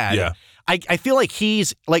his dad, I feel like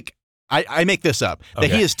he's like, I make this up, that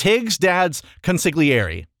he is Tig's dad's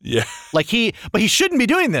consigliere. Yeah. But he shouldn't be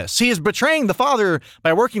doing this. He is betraying the father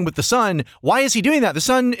by working with the son. Why is he doing that? The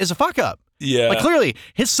son is a fuck up. Yeah. Like clearly,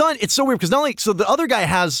 his son, it's so weird because so the other guy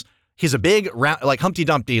he's a big, round, like Humpty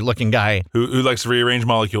Dumpty looking guy. Who likes to rearrange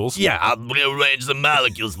molecules. Yeah, I'll rearrange the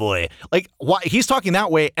molecules for you. Like, why he's talking that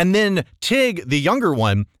way. And then Tig, the younger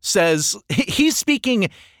one, says, he's speaking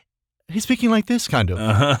like this, kind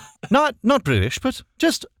of. Not British, but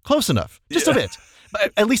just close enough. Just a bit.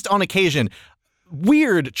 But at least on occasion.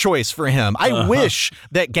 Weird choice for him. I wish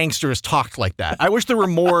that gangsters talked like that. I wish there were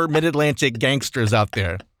more mid-Atlantic gangsters out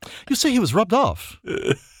there. You say he was rubbed off.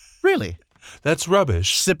 Really? That's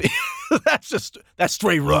rubbish. That's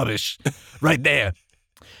straight rubbish right there.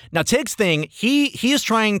 Now, Tig's thing, he is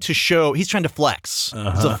trying to flex.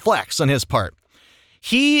 It's a flex on his part.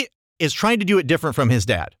 He is trying to do it different from his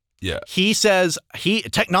dad. Yeah. He says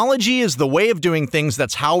technology is the way of doing things.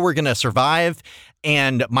 That's how we're going to survive.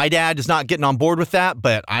 And my dad is not getting on board with that,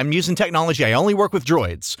 but I'm using technology. I only work with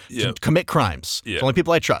droids to commit crimes. Yeah. It's the only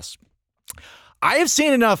people I trust. I have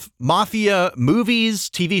seen enough mafia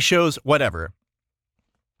movies, TV shows, whatever,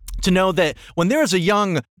 to know that when there is a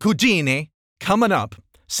young Houdini coming up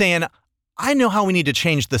saying, I know how we need to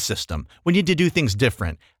change the system. We need to do things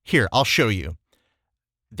different. Here, I'll show you.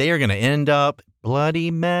 They are going to end up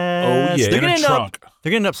bloody mess. Oh, yeah, They're in a trunk.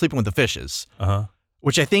 They're going to end up sleeping with the fishes,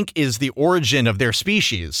 which I think is the origin of their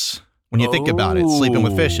species. When you think about it, sleeping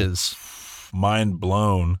with fishes. Mind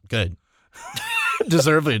blown. Good.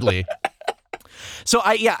 Deservedly. So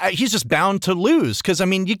he's just bound to lose because I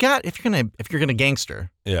mean, if you're gonna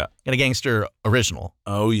gangster, Yeah. get a gangster original.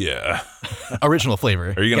 Oh yeah. Original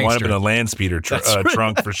flavor. Or you're gonna wind up gangster. in a land speeder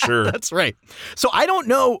trunk for sure. That's right. So I don't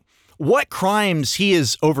know what crimes he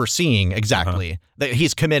is overseeing exactly that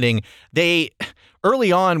he's committing. They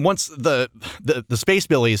early on, once the Space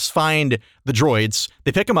Billies find the droids,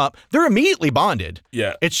 they pick them up. They're immediately bonded.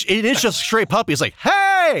 Yeah. It is just straight puppy. He's like,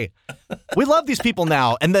 hey, we love these people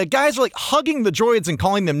now. And the guys are like hugging the droids and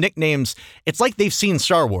calling them nicknames. It's like they've seen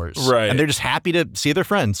Star Wars. Right. And they're just happy to see their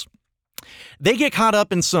friends. They get caught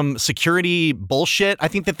up in some security bullshit. I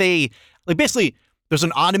think that basically there's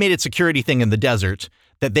an automated security thing in the desert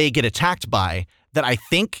that they get attacked by that I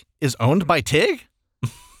think is owned by Tig.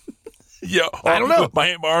 Yeah, I don't know.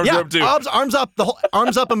 My arms are up too. Arms up, the whole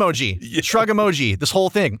arms up emoji, shrug emoji, this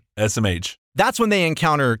whole thing. SMH. That's when they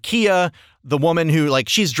encounter Kia, the woman who like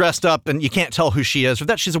she's dressed up and you can't tell who she is, or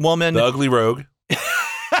that she's a woman. The ugly rogue.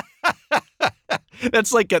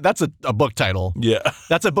 That's like that's a book title. Yeah.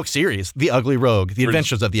 That's a book series, The Ugly Rogue, The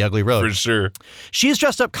Adventures of the Ugly Rogue. For sure. She's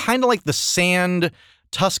dressed up kind of like the Sand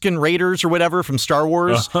Tusken Raiders or whatever from Star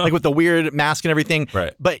Wars, like with the weird mask and everything.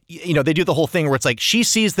 Right. But, you know, they do the whole thing where it's like she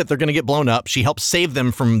sees that they're going to get blown up. She helps save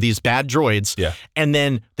them from these bad droids. Yeah. And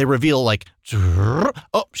then they reveal like,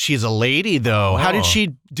 oh, she's a lady though. How did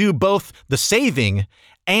she do both the saving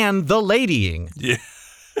and the ladying? Yeah.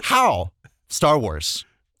 How? Star Wars.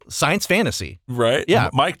 Science fantasy. Right? Yeah.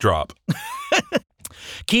 Mic drop.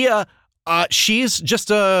 Kia, she's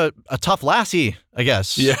just a tough lassie, I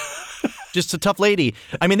guess. Yeah. Just a tough lady.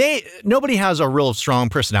 I mean, nobody has a real strong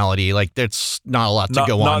personality. Like, there's not a lot to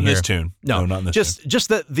go on Not in here. this tune. No, not in this tune. Just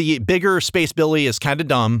that the bigger Space Billy is kind of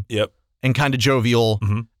dumb. Yep. And kind of jovial,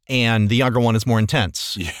 and the younger one is more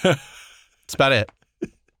intense. Yeah. That's about it.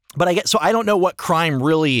 But I don't know what crime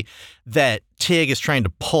really that Tig is trying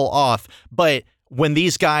to pull off. But when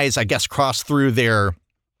these guys, I guess, cross through their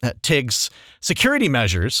Tig's security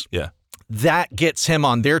measures, that gets him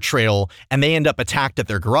on their trail, and they end up attacked at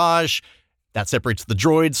their garage. That separates the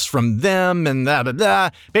droids from them, and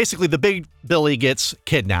basically the big Billy gets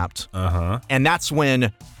kidnapped. And that's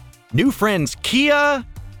when new friends Kia,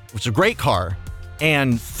 which is a great car,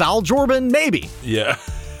 and Thal Jorban, maybe. Yeah.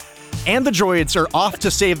 And the droids are off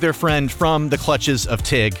to save their friend from the clutches of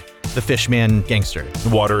Tig, the fishman gangster.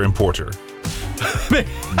 Water importer.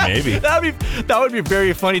 Maybe. That would be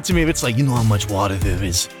very funny to me if it's like, you know how much water there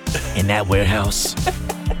is in that warehouse?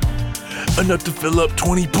 Enough to fill up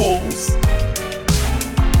 20 pools.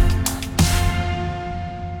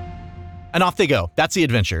 And off they go. That's the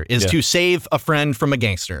adventure, is to save a friend from a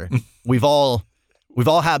gangster. We've all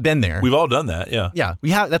been there. We've all done that, yeah. Yeah,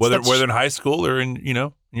 we have. Whether in high school or in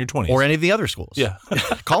your 20s. Or any of the other schools. Yeah.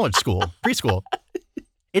 College school, preschool.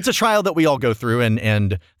 It's a trial that we all go through,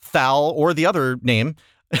 and Thal, or the other name,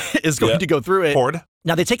 is going to go through it. Horde.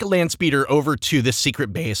 Now, they take a land speeder over to this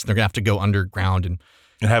secret base, and they're going to have to go underground and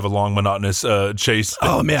have a long, monotonous chase.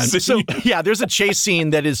 Oh, man. scene. So, yeah, there's a chase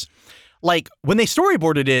scene that is, like, when they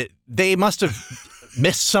storyboarded it, they must have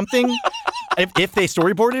missed something if they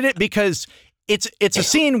storyboarded it, because it's a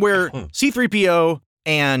scene where C-3PO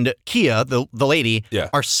and Kia, the lady,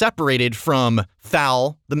 are separated from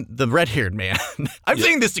Thal, the red-haired man. I'm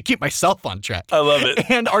saying this to keep myself on track. I love it.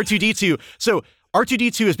 And R2-D2. So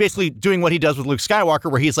R2-D2 is basically doing what he does with Luke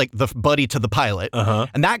Skywalker, where he's like the buddy to the pilot.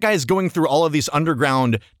 And that guy's going through all of these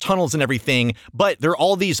underground tunnels and everything, but there are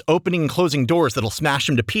all these opening and closing doors that'll smash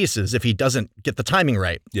him to pieces if he doesn't get the timing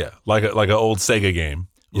right. Yeah, like an old Sega game.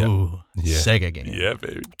 Yeah. Ooh, Sega game. Yeah,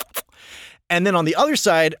 baby. And then on the other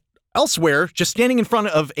side, elsewhere, just standing in front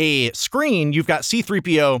of a screen, you've got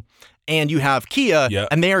C-3PO and you have Kia,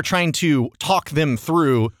 and they are trying to talk him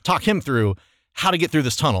through how to get through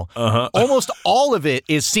this tunnel. Almost all of it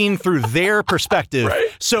is seen through their perspective. Right.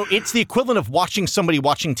 So it's the equivalent of watching somebody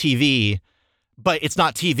watching TV, but it's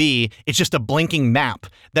not TV. It's just a blinking map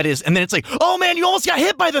that is, and then it's like, oh man, you almost got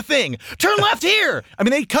hit by the thing. Turn left here. I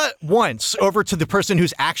mean, they cut once over to the person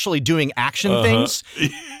who's actually doing action things,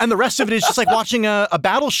 and the rest of it is just like watching a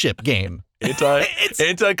battleship game.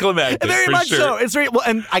 Anticlimactic. Very for much sure. so. It's very well,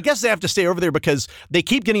 and I guess they have to stay over there because they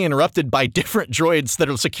keep getting interrupted by different droids that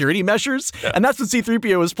are security measures, and that's when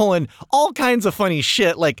C-3PO is pulling all kinds of funny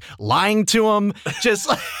shit, like lying to him. Just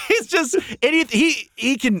he's just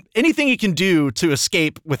anything he can do to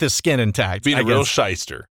escape with his skin intact. Being a real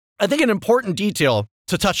shyster. I think an important detail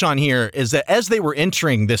to touch on here is that as they were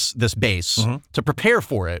entering this base to prepare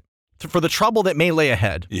for it, for the trouble that may lay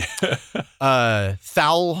ahead,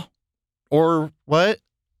 Thal. Or what?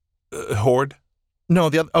 Horde? No,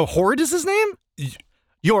 Horde is his name?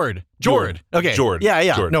 Jord. Okay. Jord.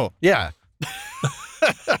 Yeah. Jord. No, yeah.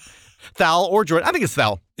 Thal or Jordan. I think it's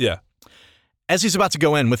Thal. Yeah. As he's about to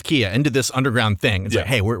go in with Kia into this underground thing, it's like,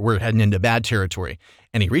 hey, we're heading into bad territory.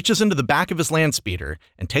 And he reaches into the back of his land speeder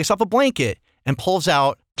and takes off a blanket and pulls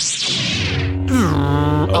out a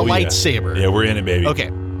lightsaber. Yeah, we're in it, baby. Okay.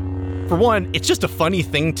 For one, it's just a funny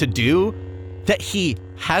thing to do that he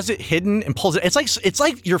has it hidden and pulls it. It's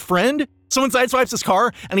like your friend, someone sideswipes his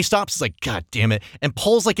car and he stops. It's like, God damn it. And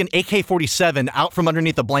pulls like an AK-47 out from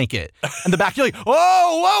underneath a blanket. And the back, you're like,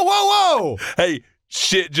 whoa. Hey,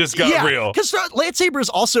 shit just got real. Because lightsabers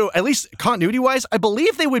also, at least continuity-wise, I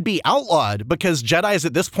believe they would be outlawed because Jedis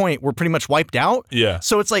at this point were pretty much wiped out. Yeah.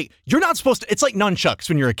 So it's like, you're not supposed to, it's like nunchucks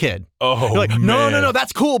when you're a kid. Oh, you're like, man. no,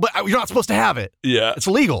 that's cool, but you're not supposed to have it. Yeah. It's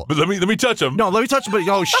illegal. But let me touch them. No, let me touch them, but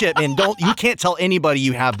oh shit, man, you can't tell anybody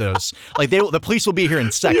you have those. Like the police will be here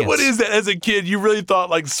in seconds. Yeah, what is that? As a kid, you really thought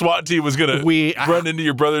like SWAT team was going to run into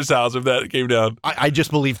your brother's house if that came down. I just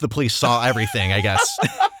believe the police saw everything, I guess.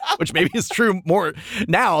 Which maybe is true more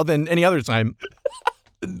now than any other time.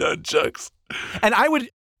 Nunchucks. And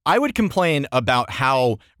I would complain about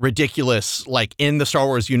how ridiculous, like in the Star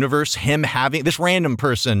Wars universe, him having this random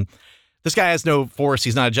person, this guy has no force,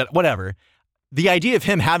 he's not a Jedi, whatever. The idea of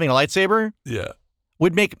him having a lightsaber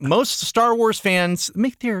would make most Star Wars fans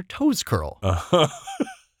make their toes curl.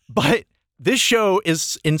 But this show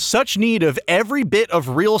is in such need of every bit of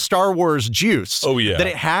real Star Wars juice. Oh, yeah. That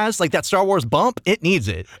it has, like that Star Wars bump, it needs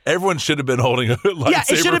it. Everyone should have been holding a lightsaber. Yeah,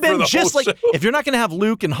 it should have been just like, show. If you're not going to have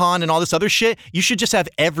Luke and Han and all this other shit, you should just have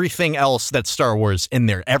everything else that's Star Wars in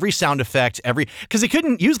there. Every sound effect, because they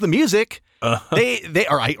couldn't use the music. They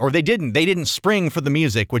didn't spring for the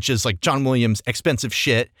music, which is like John Williams' expensive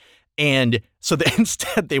shit. And so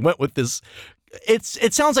instead they went with this.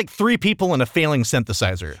 It sounds like three people in a failing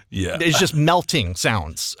synthesizer. Yeah. It's just melting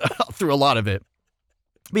sounds through a lot of it.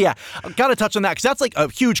 But yeah, I've got to touch on that because that's like a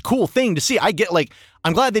huge, cool thing to see.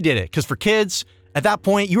 I'm glad they did it because for kids at that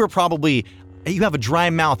point, you have a dry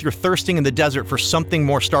mouth. You're thirsting in the desert for something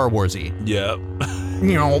more Star Wars-y. Yeah.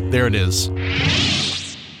 There it is.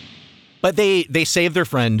 But they save their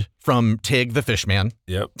friend from Tig the Fishman.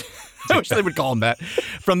 Yep. I wish they would call him that.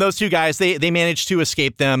 From those two guys, they managed to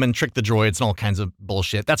escape them and trick the droids and all kinds of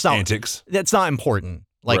bullshit. That's not antics. That's not important.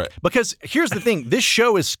 Because here's the thing: this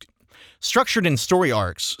show is structured in story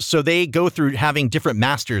arcs, so they go through having different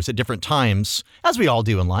masters at different times, as we all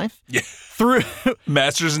do in life. Yeah. Through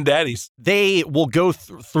masters and daddies. They will go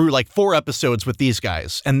through like 4 episodes with these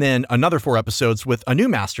guys, and then another 4 episodes with a new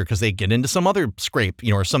master because they get into some other scrape,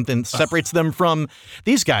 or something separates them from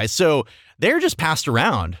these guys. So they're just passed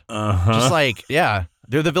around. Just like, yeah,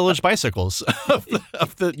 they're the village bicycles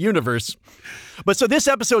of the universe. But so this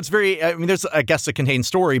episode's there's, I guess, a contained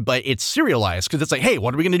story, but it's serialized because it's like, hey,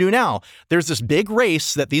 what are we going to do now? There's this big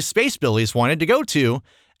race that these space billies wanted to go to,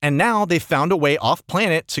 and now they found a way off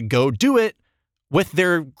planet to go do it with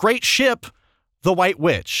their great ship, the White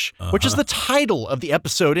Witch, which is the title of the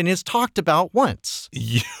episode and is talked about once.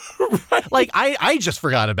 You're right. Like, I just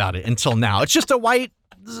forgot about it until now. It's just a white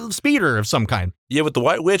speeder of some kind. Yeah, with the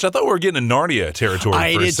White Witch, I thought we were getting a Narnia territory for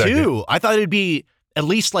a second. I did too. I thought it'd be at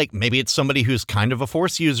least like maybe it's somebody who's kind of a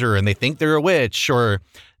Force user and they think they're a witch or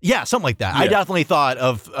something like that. Yeah. I definitely thought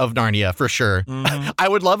of Narnia for sure. Mm-hmm. I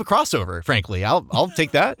would love a crossover, frankly. I'll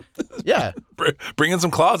take that. Yeah. Bring in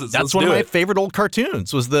some closets. That's one of my favorite old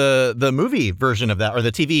cartoons was the movie version of that or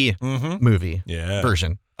the TV movie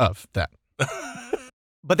version of that.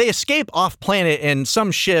 But they escape off planet in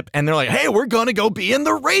some ship and they're like, hey, we're going to go be in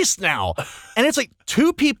the race now. And it's like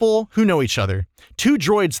 2 people who know each other, 2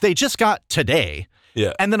 droids they just got today.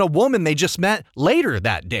 Yeah. And then a woman they just met later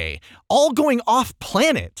that day, all going off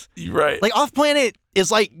planet. Right. Like off planet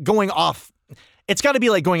is like going off. It's got to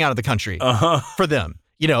be like going out of the country for them,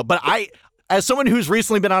 but as someone who's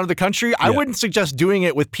recently been out of the country, I wouldn't suggest doing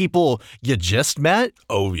it with people you just met.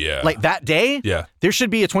 Oh, yeah. Like that day. Yeah. There should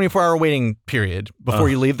be a 24-hour waiting period before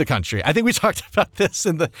you leave the country. I think we talked about this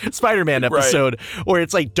in the Spider-Man episode where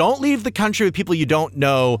it's like, don't leave the country with people you don't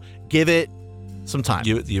know. Give it some time.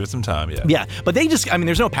 Give it some time, yeah. Yeah, but they just,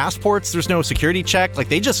 there's no passports, there's no security check. Like,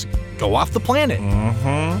 they just go off the planet.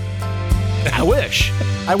 Mm-hmm. I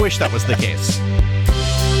wish that was the case.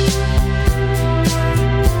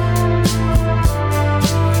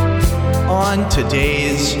 On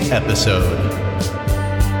today's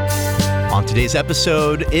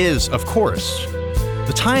episode is, of course,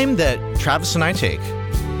 the time that Travis and I take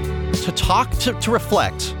to talk, to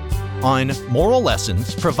reflect on moral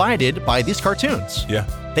lessons provided by these cartoons. Yeah.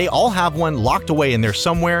 They all have one locked away in there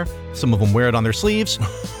somewhere. Some of them wear it on their sleeves.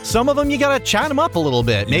 Some of them you gotta chat them up a little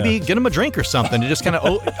bit. Maybe get them a drink or something to just kind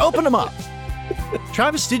of open them up.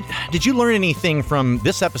 Travis, did you learn anything from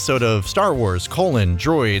this episode of Star Wars,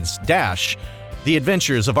 Droids, The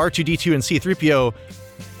Adventures of R2-D2 and C-3PO, ?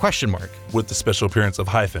 With the special appearance of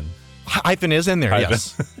Hyphen. Hyphen is in there, Hyphen.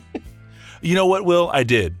 yes. You know what, Will? I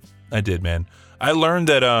did, man. I learned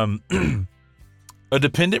that a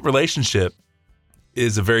dependent relationship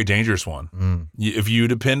is a very dangerous one. If you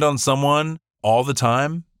depend on someone all the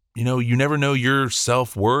time, you never know your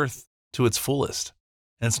self-worth to its fullest.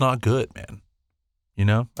 And it's not good, man.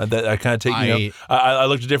 I kind of take, I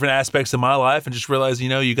looked at different aspects of my life and just realized,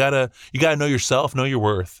 you gotta know yourself, know your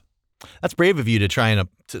worth. That's brave of you to try and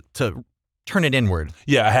to turn it inward.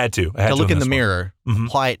 Yeah, I had to. To look in the mirror,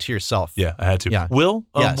 apply it to yourself. Yeah, I had to. Yeah. Will,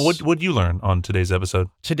 Yes. what did you learn on today's episode?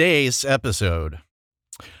 Today's episode,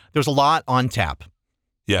 there's a lot on tap.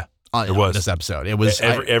 Yeah, there was. This episode. It was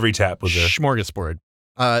every tap was there. Smorgasbord.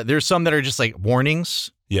 There's some that are just like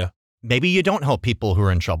warnings. Yeah. Maybe you don't help people who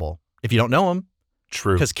are in trouble if you don't know them.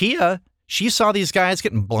 True. Because Kia, she saw these guys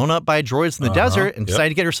getting blown up by droids in the desert and decided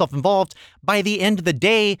to get herself involved. By the end of the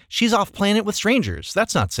day, she's off planet with strangers.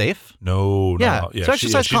 That's not safe. No. Yeah. So exercise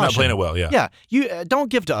she's not caution. playing it well. Yeah. Yeah. You don't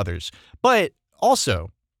give to others. But also,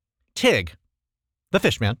 Tig, the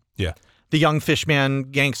fishman. Yeah. The young fishman,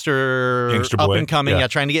 gangster boy. up and coming, Yeah.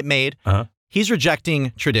 trying to get made. Uh-huh. He's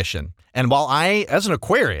rejecting tradition. And while I, as an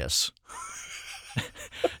Aquarius,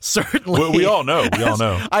 certainly. We all know.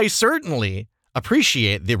 I certainly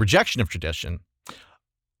appreciate the rejection of tradition.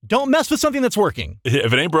 Don't mess with something that's working.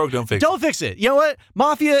 If it ain't broke, don't fix it. Don't fix it. You know what?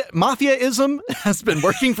 Mafiaism has been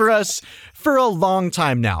working for us for a long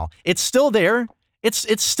time now. It's still there.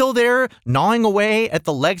 It's still there, gnawing away at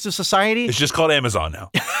the legs of society. It's just called Amazon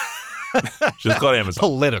now. Just called Amazon.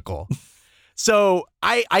 Political. So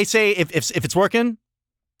I say if it's working,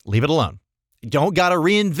 leave it alone. You don't got to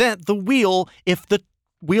reinvent the wheel if the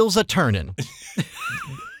wheel's a turning.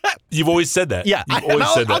 You've always said that. Yeah, You've always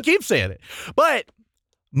said that. I'll keep saying it. But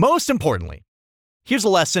most importantly, here's a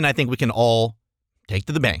lesson I think we can all take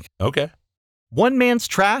to the bank. Okay. One man's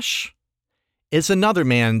trash is another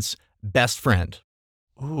man's best friend.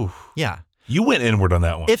 Ooh. Yeah. You went inward on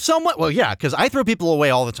that one. Because I throw people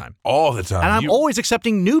away all the time. All the time. And I'm always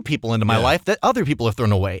accepting new people into my life that other people have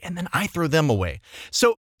thrown away, and then I throw them away.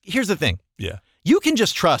 So here's the thing. Yeah. You can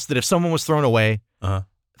just trust that if someone was thrown away,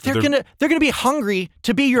 they're gonna be hungry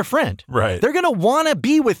to be your friend. Right. They're gonna want to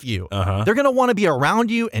be with you. Uh-huh. They're gonna want to be around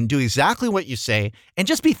you and do exactly what you say, and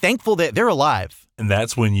just be thankful that they're alive. And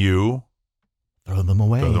that's when you throw them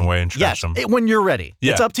away. And trash them. When you're ready.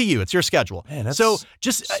 Yeah. It's up to you. It's your schedule. Man, that's so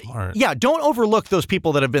just smart. don't overlook those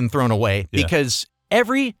people that have been thrown away because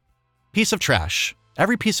every piece of trash,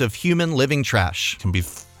 every piece of human living trash can be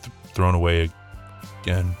thrown away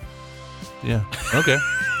again. Yeah. Okay.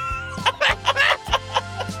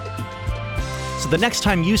 So the next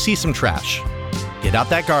time you see some trash, get out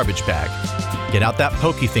that garbage bag. Get out that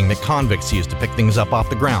pokey thing that convicts use to pick things up off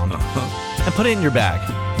the ground and put it in your bag.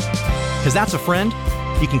 Because that's a friend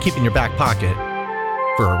you can keep in your back pocket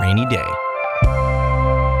for a rainy day.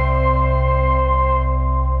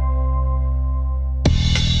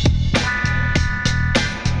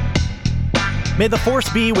 May the force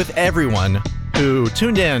be with everyone who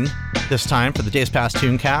tuned in this time for the Days Past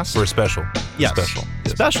Tooncast. For a special. Yes. Special.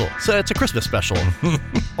 Yes. Special. So it's a Christmas special.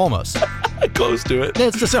 Almost. Close to it.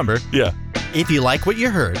 It's December. Yeah. If you like what you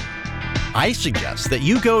heard, I suggest that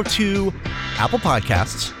you go to Apple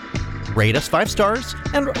Podcasts, rate us 5 stars,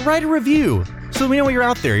 and write a review so we know you're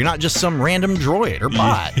out there. You're not just some random droid or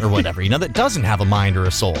bot or whatever, that doesn't have a mind or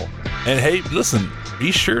a soul. And hey, listen,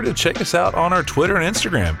 be sure to check us out on our Twitter and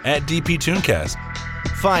Instagram at DP Tooncast.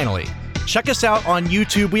 Finally, check us out on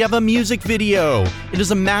YouTube. We have a music video. It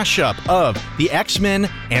is a mashup of the X-Men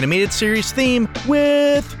animated series theme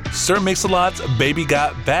with Sir Mix-a-Lot's Baby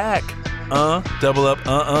Got Back. Double up,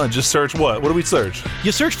 Just search what? What do we search?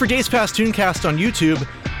 You search for Days Past Tooncast on YouTube,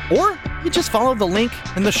 or you just follow the link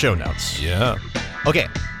in the show notes. Yeah. Okay,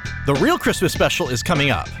 the real Christmas special is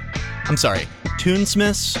coming up. I'm sorry,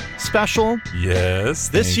 Toonsmiths special. Yes.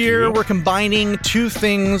 This year we're combining 3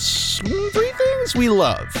 things we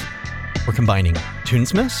love. We're combining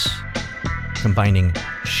Toonsmiths, combining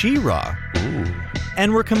She-Ra,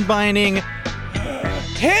 and we're combining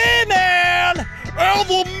He-Man and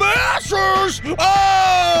the Masters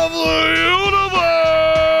of the Universe!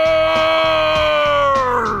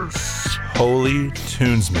 Holy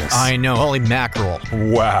Toonsmiths. I know, holy mackerel.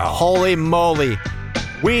 Wow. Holy moly.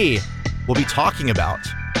 We will be talking about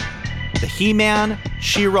the He-Man,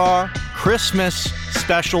 She-Ra, Christmas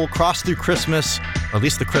special, cross through Christmas, or at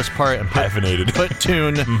least the Chris part, and hyphenated. Put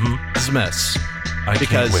Toon-Smiths. I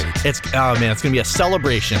because can't wait. it's going to be a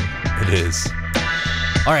celebration. It is.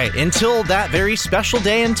 All right, until that very special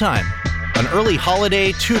day and time, an early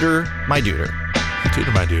holiday tutor my duder.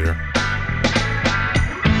 Tutor my duder.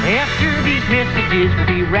 After these messages, we'll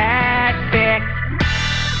be right back.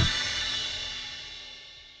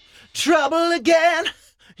 Trouble again,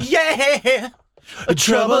 yeah.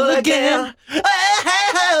 Trouble again.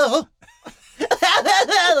 Oh,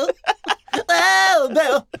 oh,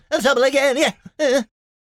 oh, oh, trouble again, yeah.